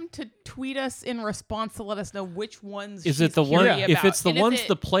ask him to tweet us in response to let us know which ones? Is it the one? If it's the ones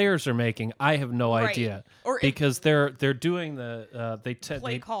the players are making, I have no idea. Or because they're doing the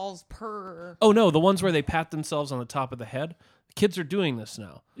play calls per. Oh no, the ones where they pat themselves on the top of the head. Kids are doing this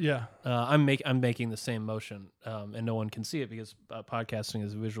now. Yeah, I'm making the same motion, and no one can see it because podcasting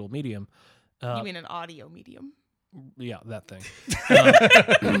is a visual medium. You mean an audio medium? Yeah, that thing.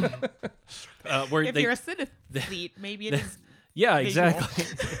 Where if you're a synesthete, maybe it is. Yeah, visual. Exactly.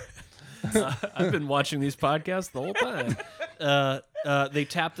 I've been watching these podcasts the whole time. They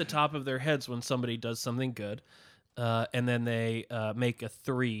tap the top of their heads when somebody does something good. And then they make a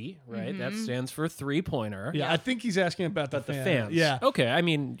 3, right? That stands for 3-pointer. Yeah, I think he's asking about the fans. Yeah. Okay, I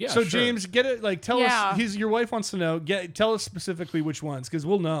mean, yeah. So sure. James, get it. Like, tell us. Your wife wants to know. Tell us specifically which ones, because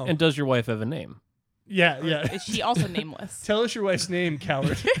we'll know. And does your wife have a name? Yeah. Is she also nameless? Tell us your wife's name,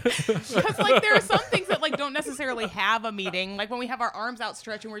 coward. Because like there are some things that like don't necessarily have a meaning. Like when we have our arms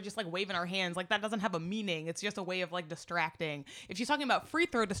outstretched and we're just like waving our hands, like that doesn't have a meaning. It's just a way of like distracting. If she's talking about free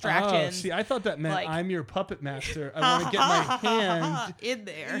throw distractions, see, I thought that meant like, I'm your puppet master. I want to get my hand in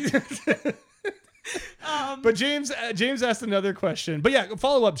there. But James asked another question. But yeah,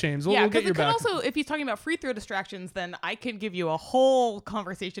 follow up, James. We'll get your back. Also, if he's talking about free throw distractions, then I can give you a whole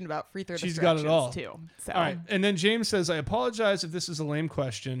conversation about free throw distractions. She's got it all too. So. All right, and then James says, "I apologize if this is a lame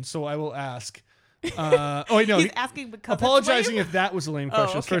question, so I will ask." He's asking because apologizing if that was a lame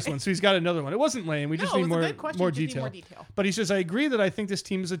question. The first one, so he's got another one. It wasn't lame. We just need more detail. But he says, I agree that I think this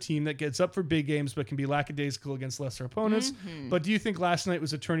team is a team that gets up for big games but can be lackadaisical against lesser opponents. But do you think last night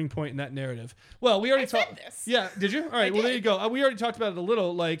was a turning point in that narrative? Well, we already talked. Yeah, did you? All right. Well, there you go. We already talked about it a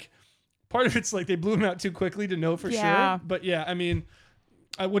little. Like part of it's like they blew him out too quickly to know for sure. But yeah, I mean.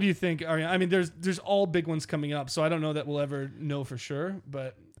 What do you think, Ariana? I mean, there's all big ones coming up, so I don't know that we'll ever know for sure.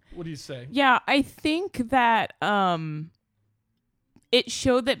 But what do you say? Yeah, I think that it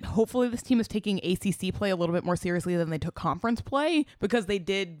showed that hopefully this team is taking ACC play a little bit more seriously than they took conference play, because they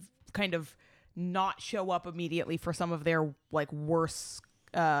did kind of not show up immediately for some of their like worse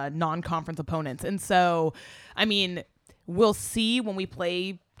non-conference opponents. And so, I mean, we'll see when we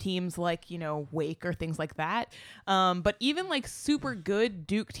play teams like, you know, Wake or things like that. But even like super good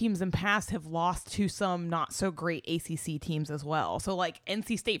Duke teams in past have lost to some not so great ACC teams as well. So like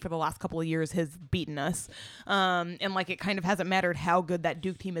NC State for the last couple of years has beaten us. And like it kind of hasn't mattered how good that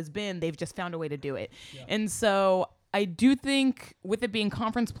Duke team has been. They've just found a way to do it. Yeah. And so I do think with it being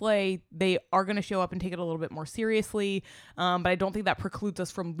conference play, they are going to show up and take it a little bit more seriously. But I don't think that precludes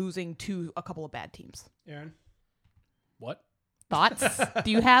us from losing to a couple of bad teams. Aaron? What? Thoughts?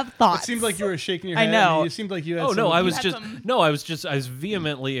 Do you have thoughts? It seemed like you were shaking your head. I know. It seemed like you had I was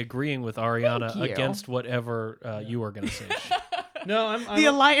vehemently agreeing with Ariana against whatever you were going to say. No, I'm the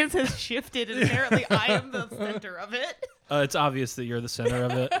alliance has shifted, and apparently I am the center of it. It's obvious that you're the center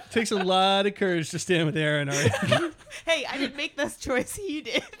of it. Takes a lot of courage to stand with Aaron. Hey, I didn't make this choice. He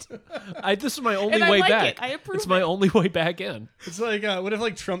did. This is my only way back. I approve. It's my only way back in. It's like, what if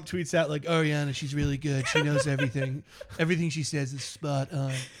like Trump tweets out like, Ariana, she's really good. She knows everything. Everything she says is spot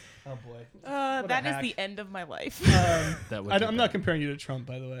on. Oh boy. That is the end of my life. I'm not comparing you to Trump,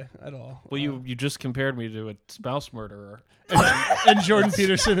 by the way, at all. Well, you just compared me to a spouse murderer. And Jordan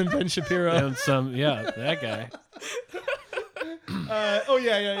Peterson and Ben Shapiro. And that guy.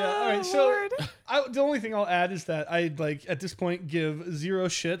 Yeah. All right. So the only thing I'll add is that I like at this point give zero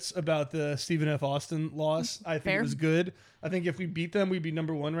shits about the Stephen F. Austin loss. I think it was good. I think if we beat them, we'd be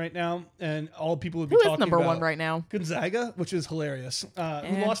number one right now, and all people would be talking about. Who is number one right now? Gonzaga, which is hilarious.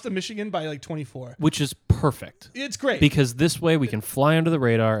 We lost to Michigan by like 24. Which is perfect. It's great. Because this way we can fly under the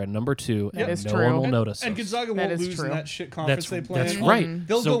radar at number 2, and no one will notice us. And Gonzaga won't lose in that shit conference they play That's in. right.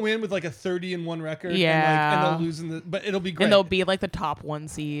 They'll go in with like a 30-1 record. Yeah. And they'll lose but it'll be great. And they'll be like the top 1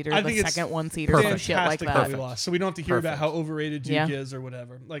 seed or the second 1 seed or some shit like that. That we lost. So we don't have to hear about how overrated Duke is or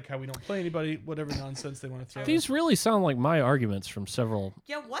whatever. Like how we don't play anybody, whatever nonsense they want to throw. These really sound like my arguments from several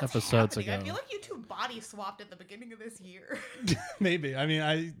episodes ago. I feel like you two body swapped at the beginning of this year. Maybe. I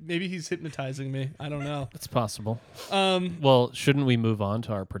mean, maybe he's hypnotizing me. I don't know. It's possible. Well, shouldn't we move on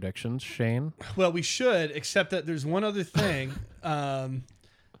to our predictions, Shane? Well, we should, except that there's one other thing.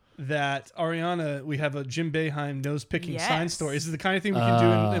 That Ariana, we have a Jim Boeheim nose-picking sign story. This is the kind of thing we can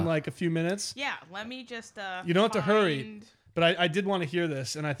do in like a few minutes. Yeah, let me just you don't have to hurry, but I did want to hear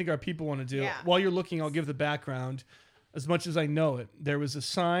this, and I think our people want to do it. While you're looking, I'll give the background as much as I know it. There was a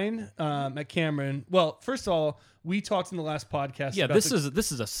sign at Cameron. Well, first of all, we talked in the last podcast. Yeah, this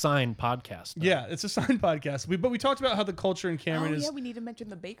is a sign podcast. Though. Yeah, it's a sign podcast. But we talked about how the culture in Cameron is. Oh yeah, we need to mention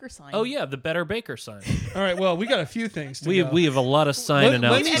the Baker sign. Oh yeah, the Better Baker sign. All right, well, we got a few things. We have a lot of sign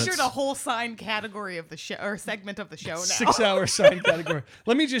announcements. We entered a whole sign category of the show or segment of the show now. 6-hour sign category.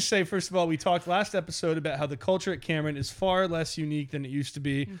 Let me just say, first of all, we talked last episode about how the culture at Cameron is far less unique than it used to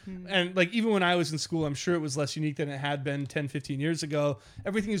be. Mm-hmm. And like even when I was in school, I'm sure it was less unique than it had been 10, 15 years ago.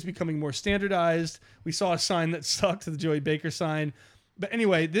 Everything is becoming more standardized. We saw a sign that stuck to the Joey Baker sign. But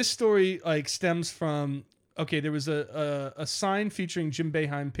anyway, this story like stems from there was a sign featuring Jim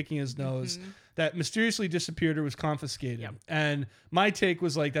Boeheim picking his nose that mysteriously disappeared or was confiscated. Yep. And my take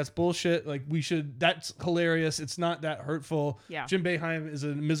was like, that's bullshit. Like that's hilarious. It's not that hurtful. Yeah. Jim Boeheim is a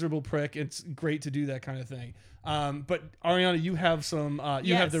miserable prick. It's great to do that kind of thing. But Ariana, you have some.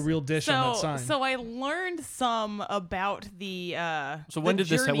 You have the real dish on that sign. So I learned some about the. So when did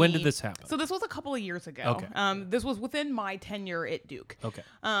this happen? So this was a couple of years ago. Okay. This was within my tenure at Duke. Okay.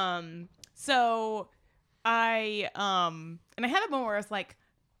 So I and I had a moment where I was like,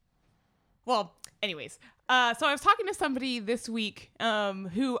 well, anyways. So I was talking to somebody this week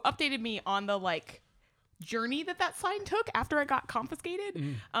who updated me on the like journey that sign took after it got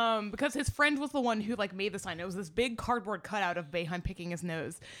confiscated, because his friend was the one who like made the sign. It was this big cardboard cutout of Boeheim picking his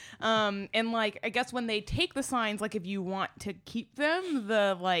nose, and like I guess when they take the signs, like if you want to keep them,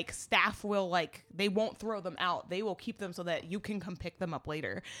 the like staff will like they won't throw them out. They will keep them so that you can come pick them up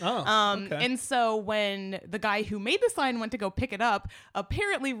later. And so when the guy who made the sign went to go pick it up,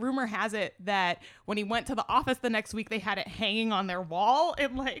 apparently rumor has it that when he went to the office the next week, they had it hanging on their wall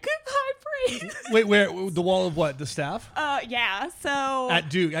in like high praise. Wait, where? The wall of what? The staff? Yeah. So at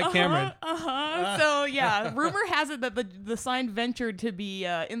Duke, at Cameron. So yeah, rumor has it that the sign ventured to be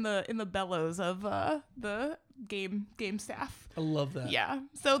in the bellows of the game staff. I love that. Yeah.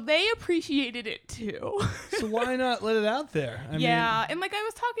 So they appreciated it too. So why not let it out there? I mean, and like I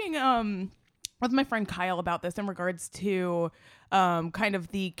was talking with my friend Kyle about this in regards to kind of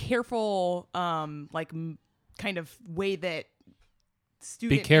the careful kind of way that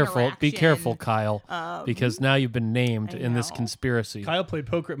student Be careful, interaction, Kyle, because now you've been named in this conspiracy. Kyle played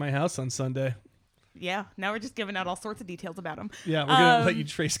poker at my house on Sunday. Yeah, now we're just giving out all sorts of details about him. Yeah, we're gonna let you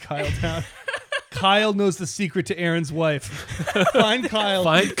trace Kyle down. Kyle knows the secret to Aaron's wife. Find Kyle.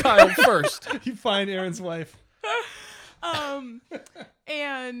 Find Kyle first. You find Aaron's wife. I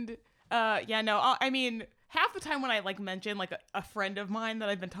mean, half the time when I mention a friend of mine that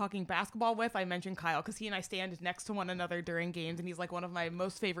I've been talking basketball with, I mention Kyle because he and I stand next to one another during games, and he's one of my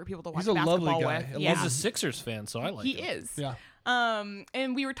most favorite people to watch basketball lovely guy. with. He's a Sixers fan, so I like him. He is. Yeah.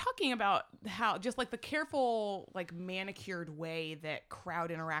 And we were talking about how just the careful, manicured way that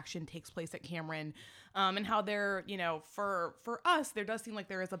crowd interaction takes place at Cameron, and how there, for us, there does seem like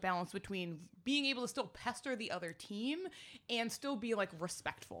there is a balance between being able to still pester the other team and still be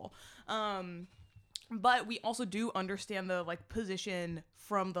respectful. But we also do understand the position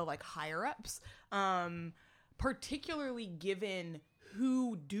from the higher ups, particularly given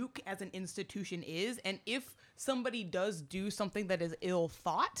who Duke as an institution is, and if somebody does do something that is ill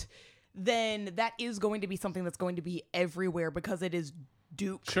thought, then that is going to be something that's going to be everywhere because it is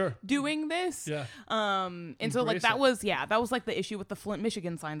Duke doing this. Yeah. And so that was the issue with the Flint,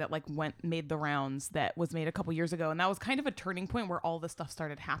 Michigan sign that made the rounds that was made a couple years ago. And that was kind of a turning point where all this stuff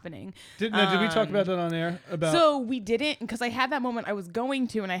started happening. Did we talk about that on air? So we didn't, because I had that moment I was going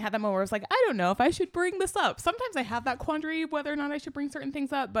to, and I had that moment where I was I don't know if I should bring this up. Sometimes I have that quandary whether or not I should bring certain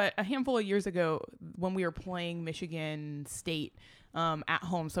things up. But a handful of years ago when we were playing Michigan State, at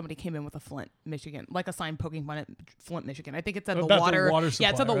home, somebody came in with a Flint, Michigan, a sign poking fun at Flint, Michigan. I think it said the water supply,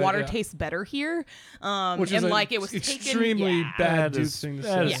 it said the water tastes better here. Which is it was extremely bad Duke thing to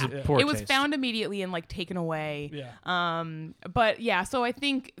say. It was found immediately and taken away. Yeah. But yeah, so I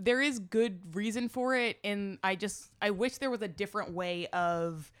think there is good reason for it, and I wish there was a different way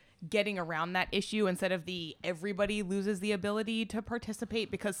of getting around that issue instead of the everybody loses the ability to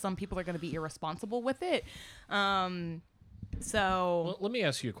participate because some people are going to be irresponsible with it. So let me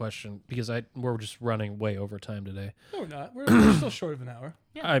ask you a question because we're just running way over time today. No, we're not. We're still short of an hour.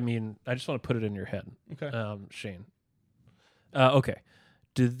 Yeah. I mean, I just want to put it in your head. Okay. Shane. Okay.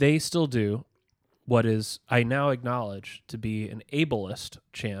 Do they still do what is I now acknowledge to be an ableist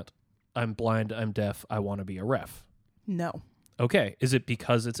chant? I'm blind, I'm deaf, I want to be a ref. No. Okay. Is it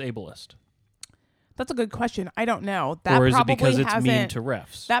because it's ableist? That's a good question. I don't know. Or is it because it's mean to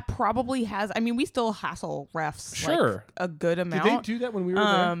refs? That probably has. I mean, we still hassle refs a good amount. Did they do that when we were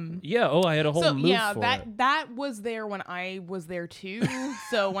there? Yeah. Oh, I had a whole move for it. That was there when I was there too.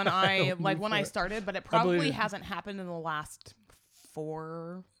 So when I when I started, but it probably hasn't happened in the last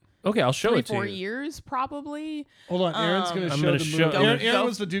 4. Okay, I'll show it to you. 4 years, probably. Hold on, Aaron's going to show the move. Aaron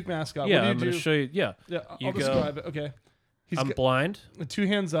was the Duke mascot. Yeah, I'm going to show you. Yeah. I'll describe it. Okay. I'm blind. 2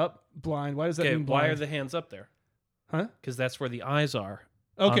 hands up, blind. Why does that mean blind? Why are the hands up there? Huh? Because that's where the eyes are.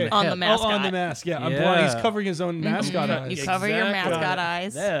 Okay. On the mascot. Oh, on the mask. Yeah, I'm blind. He's covering his own mascot eyes. You cover your mascot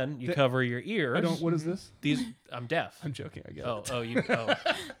eyes. Then you cover your ears. What is this? I'm deaf. I'm joking. I get it.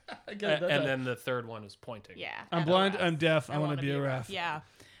 I get it. And then the third one is pointing. Yeah. I'm blind. I'm deaf. I want to be a ref. Yeah.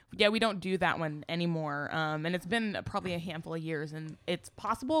 Yeah, we don't do that one anymore. And it's been probably a handful of years, and it's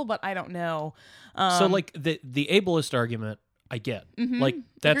possible, but I don't know. So the ableist argument, I get.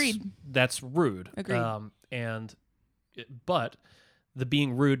 That's rude. Agreed. But the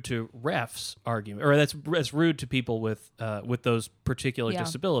being rude to refs argument, or that's rude to people with those particular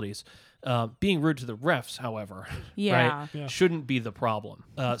disabilities. Being rude to the refs, however, right, shouldn't be the problem.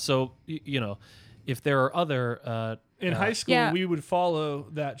 So if there are other in high school, we would follow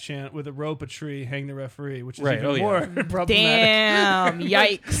that chant with a rope, a tree, hang the referee, which is even more problematic. Damn,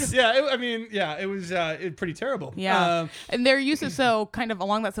 yikes. It was pretty terrible. Yeah, and their use is so kind of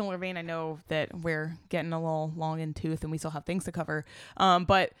along that similar vein. I know that we're getting a little long in tooth and we still have things to cover.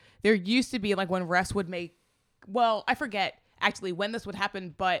 But there used to be when refs would make, I forget actually when this would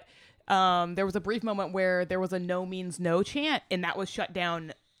happen, but there was a brief moment where there was a no means no chant, and that was shut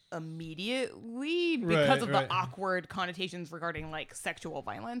down immediately because of the awkward connotations regarding sexual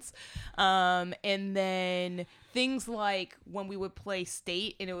violence. And then things like when we would play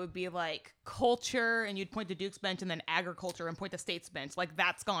state and it would be culture and you'd point to Duke's bench and then agriculture and point to state's bench,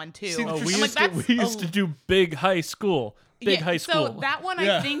 that's gone too. See, we used to do big high school. High school. So that one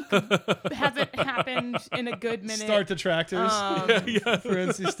I think hasn't happened in a good minute. Start the tractors for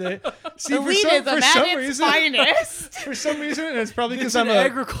NC State. See, elitism at its finest. For some reason, and it's probably because I'm an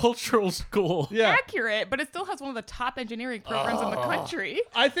agricultural school. Yeah. Accurate, but it still has one of the top engineering programs in the country.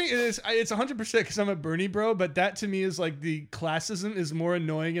 I think it is. It's 100% because I'm a Bernie bro, but that to me is the classism is more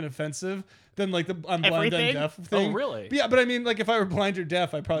annoying and offensive than like the I'm blind and deaf thing. Oh, really? But yeah, but I mean, like if I were blind or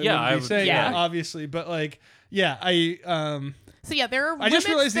deaf, I probably wouldn't be saying that, obviously. But like, yeah, So yeah, there are. I just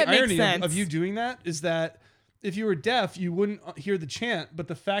realized the irony of you doing that is that if you were deaf, you wouldn't hear the chant, but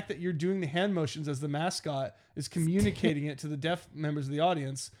the fact that you're doing the hand motions as the mascot is communicating it to the deaf members of the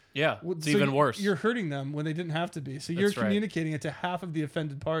audience. Yeah, it's even worse. You're hurting them when they didn't have to be. So you're communicating it to half of the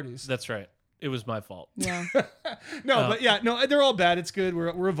offended parties. That's right. It was my fault. Yeah. No, they're all bad. It's good.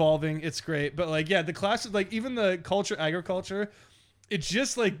 We're evolving. It's great. But like, yeah, the classes, like even the agriculture, it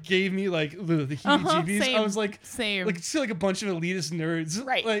just like gave me like the heebie-jeebies. I was like, like a bunch of elitist nerds,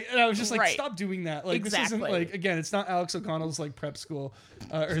 right? Like, and I was just like, stop doing that. Like, this isn't like, again, it's not Alex O'Connell's like prep school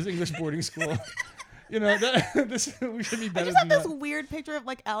or his English boarding school. You know, we should be better. I just have this weird picture of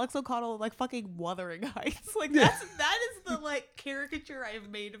like Alex O'Connell like fucking Wuthering Heights. Like that is the like caricature I have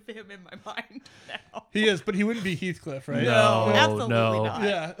made of him in my mind now. He is, but he wouldn't be Heathcliff, right? No, absolutely not.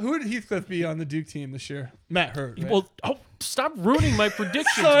 Yeah, who would Heathcliff be on the Duke team this year? Matt Hurt. Right? Well, stop ruining my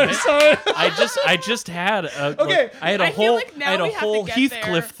predictions. sorry. I just had a I had a whole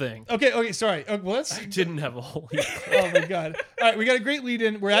Heathcliff thing. Okay, sorry. I didn't have a whole Heathcliff. Oh my god. All right, we got a great lead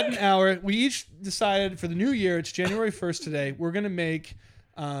in. We're at an hour. We each decided for the new year, it's January 1st today, we're going to make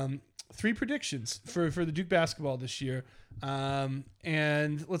 3 predictions for the Duke basketball this year.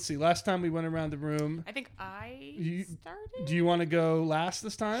 And let's see, last time we went around the room. I think I started. Do you want to go last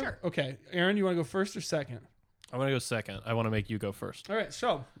this time? Sure. Okay. Aaron, you want to go first or second? I'm going to go second. I want to make you go first. All right,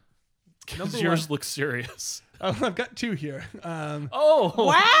 so. Yours looks serious. I've got 2 here. Wow,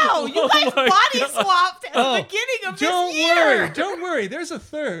 you guys body swapped at the beginning of this year. Don't worry. There's a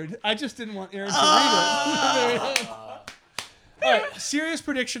third. I just didn't want Aaron to read it. All right, serious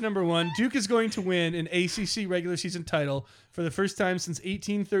prediction number 1. Duke is going to win an ACC regular season title for the first time since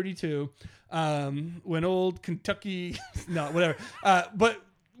 1832, when old Kentucky... no, whatever. But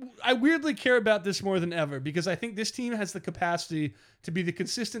I weirdly care about this more than ever because I think this team has the capacity to be the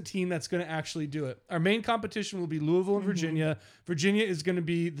consistent team that's going to actually do it. Our main competition will be Louisville and Virginia. Virginia is going to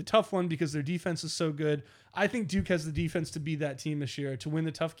be the tough one because their defense is so good. I think Duke has the defense to be that team this year, to win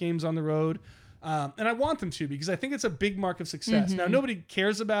the tough games on the road. And I want them to because I think it's a big mark of success. Now, nobody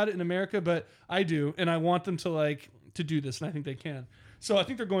cares about it in America, but I do. And I want them to do this, and I think they can. So I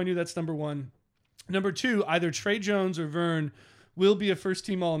think they're going to. That's number 1. Number 2, either Trey Jones or Vern will be a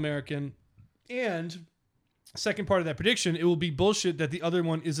first-team All-American. And second part of that prediction, it will be bullshit that the other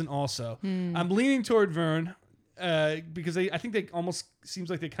one isn't also. I'm leaning toward Vern because I think they almost seems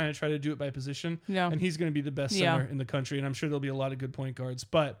like they kind of try to do it by position. Yeah. And he's going to be the best center in the country, and I'm sure there'll be a lot of good point guards.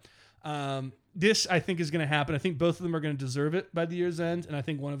 But this, I think, is going to happen. I think both of them are going to deserve it by the year's end, and I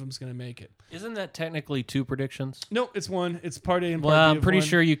think one of them is going to make it. Isn't that technically 2 predictions? No, it's 1. It's part A and part B. Well, I'm pretty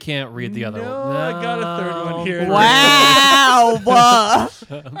sure you can't read the other one. No, I got a third one here. Wow.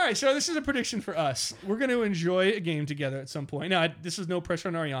 All right, so this is a prediction for us. We're going to enjoy a game together at some point. Now, this is no pressure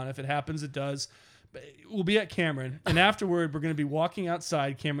on Ariana. If it happens, it does. We'll be at Cameron, and afterward, we're going to be walking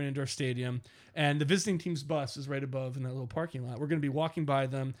outside Cameron Indoor Stadium, and the visiting team's bus is right above in that little parking lot. We're going to be walking by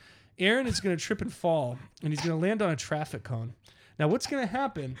them. Aaron is going to trip and fall, and he's going to land on a traffic cone. Now, what's going to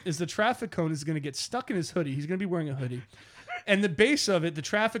happen is the traffic cone is going to get stuck in his hoodie. He's going to be wearing a hoodie. And the base of it, the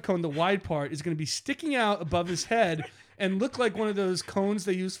traffic cone, the wide part, is going to be sticking out above his head and look like one of those cones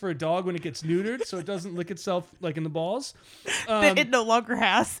they use for a dog when it gets neutered so it doesn't lick itself like in the balls. That it no longer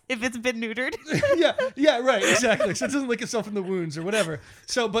has if it's been neutered. yeah, right, exactly. So it doesn't lick itself in the wounds or whatever.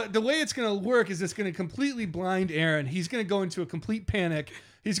 So, but the way it's going to work is it's going to completely blind Aaron. He's going to go into a complete panic.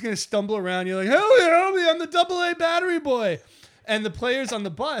 He's going to stumble around. You're like, help me, I'm the AA battery boy. And the players on the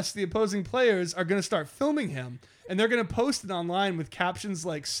bus, the opposing players, are going to start filming him. And they're going to post it online with captions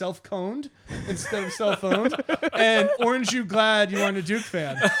like self-coned instead of self-owned. And orange you glad you aren't a Duke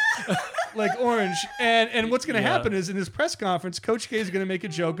fan. Like orange. And what's going to happen is in this press conference, Coach K is going to make a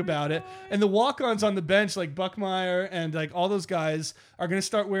joke about it. And the walk-ons on the bench like Buckmeyer and like all those guys are going to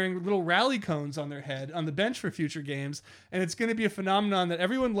start wearing little rally cones on their head on the bench for future games. And it's going to be a phenomenon that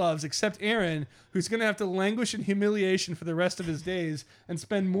everyone loves except Aaron, who's going to have to languish in humiliation for the rest of his days and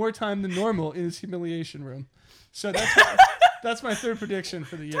spend more time than normal in his humiliation room. So that's my third prediction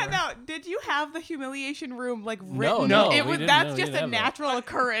for the year. Time out. Did you have the humiliation room written? No. That's just a natural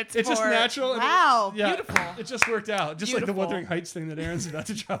occurrence. It's just natural. Wow, beautiful. It just worked out, just like the Wuthering Heights thing that Aaron's about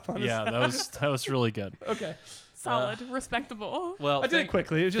to drop on us. Yeah, that was really good. Okay. Solid, respectable. Well, I did it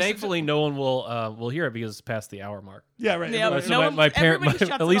quickly. Thankfully, no one will hear it because it's past the hour mark. Yeah, right. Yeah,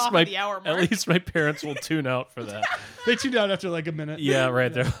 at least my parents will tune out for that. They tuned out after like a minute. Yeah,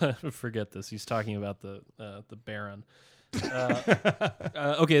 right. There. Forget this. He's talking about the Baron.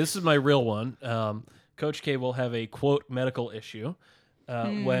 Okay, this is my real one. Coach K will have a quote medical issue.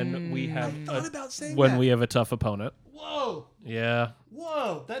 when we have thought about saying when that. we have a tough opponent. Whoa. Yeah.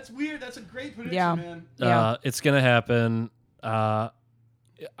 Whoa. That's weird. That's a great prediction, man. Yeah. It's gonna happen.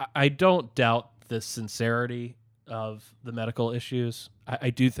 I don't doubt the sincerity of the medical issues. I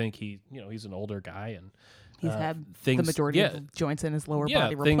do think he's an older guy and He's had things, the majority of joints in his lower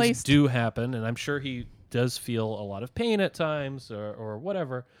body things replaced. do happen, and I'm sure he does feel a lot of pain at times or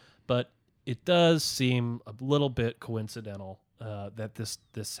whatever, but it does seem a little bit coincidental that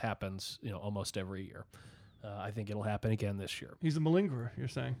this happens almost every year. I think it'll happen again this year. He's a malingerer, you're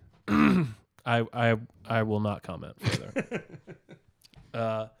saying. I will not comment further.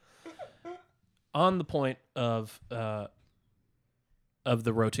 On the point of the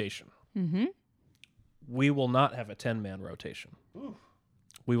rotation, we will not have a 10-man rotation. Ooh.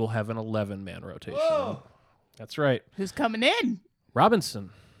 We will have an 11-man rotation. Whoa. That's right. Who's coming in?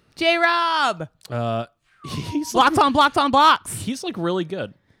 Robinson. J-Rob. He's Blocks on blocks on blocks. He's really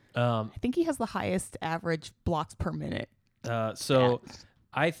good. I think he has the highest average blocks per minute. So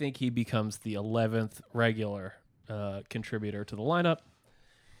I think he becomes the 11th regular contributor to the lineup.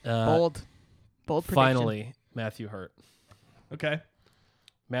 Bold prediction. Finally, Matthew Hurt. Okay.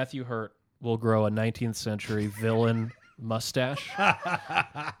 Matthew Hurt will grow a 19th century villain mustache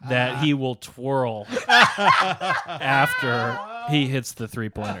that he will twirl after he hits the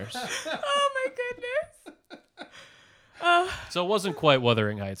 3-pointers. Oh my goodness. So it wasn't quite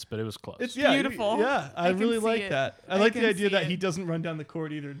Wuthering Heights, but it was close. It's beautiful. Yeah, I I can really see like it. that. I I like the can idea see that it. he doesn't run down the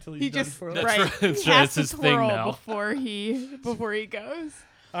court either until he's He done just twirling. right. That's He right. has It's to his thing twirl now. before he goes.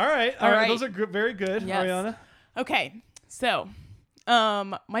 All right. Those are very good, Yes. Ariana. Okay, so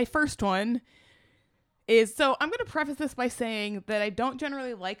my first one is, so I'm going to preface this by saying that I don't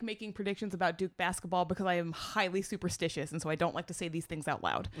generally like making predictions about Duke basketball because I am highly superstitious, and so I don't like to say these things out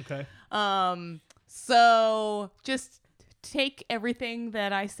loud. Okay. So just take everything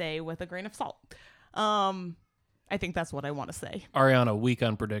that I say with a grain of salt. I think that's what I want to say. Ariana, weak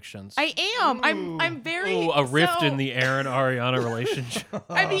on predictions. I am. I'm very. Ooh, a rift so, in the Aaron Ariana relationship.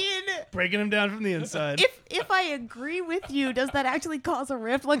 I mean, Breaking him down from the inside. if I agree with you, does that actually cause a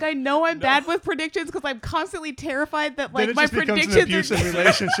rift? Like, I know I'm bad with predictions because I'm constantly terrified that then like it my just becomes an predictions abusive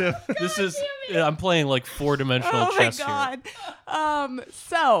relationship. This is I'm playing like 4-dimensional Oh my chess here. god.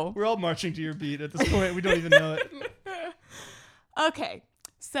 So We're all marching to your beat at this point. We don't even know it. okay.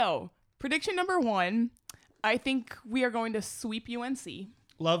 So prediction number 1. I think we are going to sweep UNC.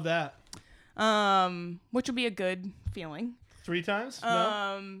 Love that. Which will be a good feeling. 3 times?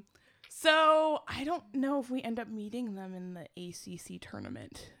 No? So I don't know if we end up meeting them in the ACC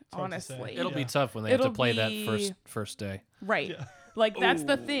tournament. hard to say. Honestly, It'll be tough when they have to It'll play be- that first day. right. Yeah. Like that's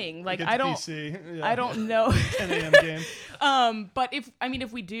the thing. Like Against I don't. BC. Yeah. I don't know. 10 a.m. game. But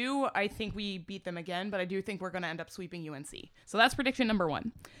if we do, I think we beat them again. But I do think we're going to end up sweeping UNC. So that's prediction number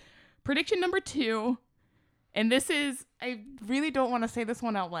 1. Prediction number 2, and this is, I really don't want to say this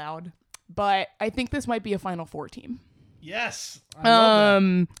one out loud, but I think this might be a Final Four team. Yes. I love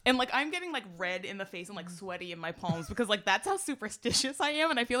that. And like I'm getting like red in the face and like sweaty in my palms because like that's how superstitious I am,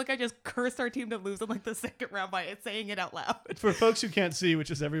 and I feel like I just cursed our team to lose in like the second round by saying it out loud. For folks who can't see, which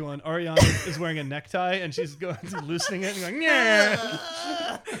is everyone, Ariana is wearing a necktie and she's going loosening it and going,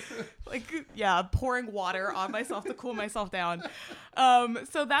 yeah. Like, yeah, pouring water on myself to cool myself down.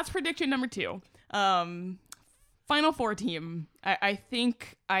 So that's prediction number 2. Final Four team. I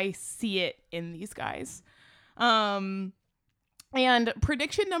think I see it in these guys. And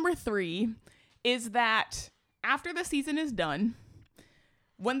prediction number 3 is that after the season is done,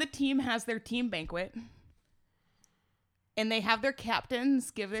 when the team has their team banquet and they have their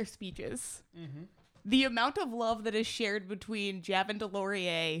captains give their speeches, the amount of love that is shared between Javin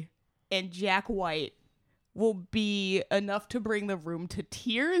DeLaurier and Jack White will be enough to bring the room to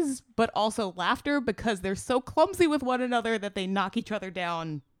tears, but also laughter because they're so clumsy with one another that they knock each other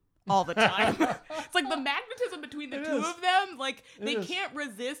down all the time. It's like the magnetism between the two of them, like they can't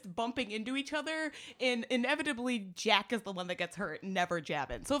resist bumping into each other, and inevitably Jack is the one that gets hurt, never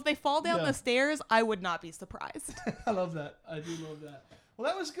Javin. So if they fall down the stairs, I would not be surprised. I love that. I do love that. Well,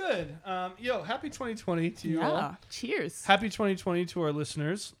 that was good. Happy 2020 to you all. Cheers. Happy 2020 to our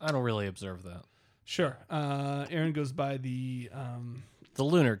listeners. I don't really observe that. Sure. Aaron goes by the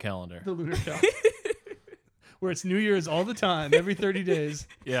lunar calendar. the lunar calendar, where it's New Year's all the time, every 30 days.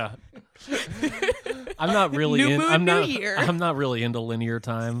 Yeah. I'm not really New moon, I'm new not year. I'm not really into linear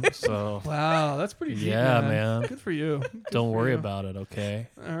time, so Wow, that's pretty deep. Yeah, man. Good for you. Good don't for worry you. about it, okay?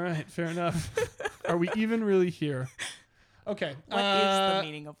 All right, fair enough. Are we even really here? Okay. What is the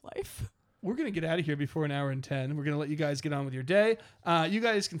meaning of life? we're going to get out of here before an hour and 10. We're going to let you guys get on with your day. You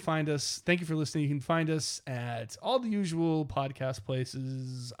guys can find us. Thank you for listening. You can find us at all the usual podcast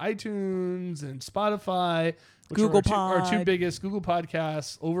places, iTunes and Spotify, which Google are our two Pod. biggest, Google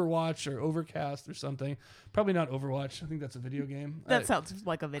Podcasts, Overwatch or Overcast or something. Probably not Overwatch. I think that's a video game. That sounds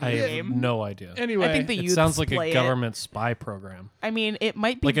like a video I have game. no idea. Anyway, I think the It youth sounds like play a government spy program. I mean, it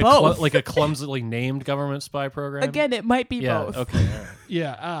might be Like both. like a clumsily named government spy program. Again, it might be yeah. both. Okay. All right.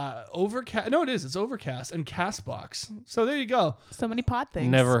 yeah, Overcast. No, it is. It's Overcast and Castbox. So there you go. So many pod things.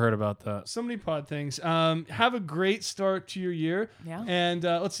 Never heard about that. So many pod things. Have a great start to your year. Yeah. And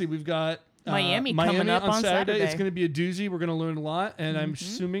let's see, we've got Miami coming up on Saturday. It's going to be a doozy. We're going to learn a lot, and I'm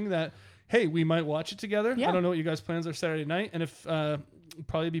assuming that hey, we might watch it together. Yeah. I don't know what you guys' plans are Saturday night, and if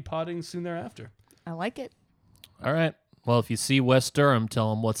probably be podding soon thereafter. I like it. All right. Well, if you see Wes Durham,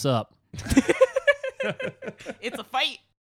 tell him what's up. It's a fight.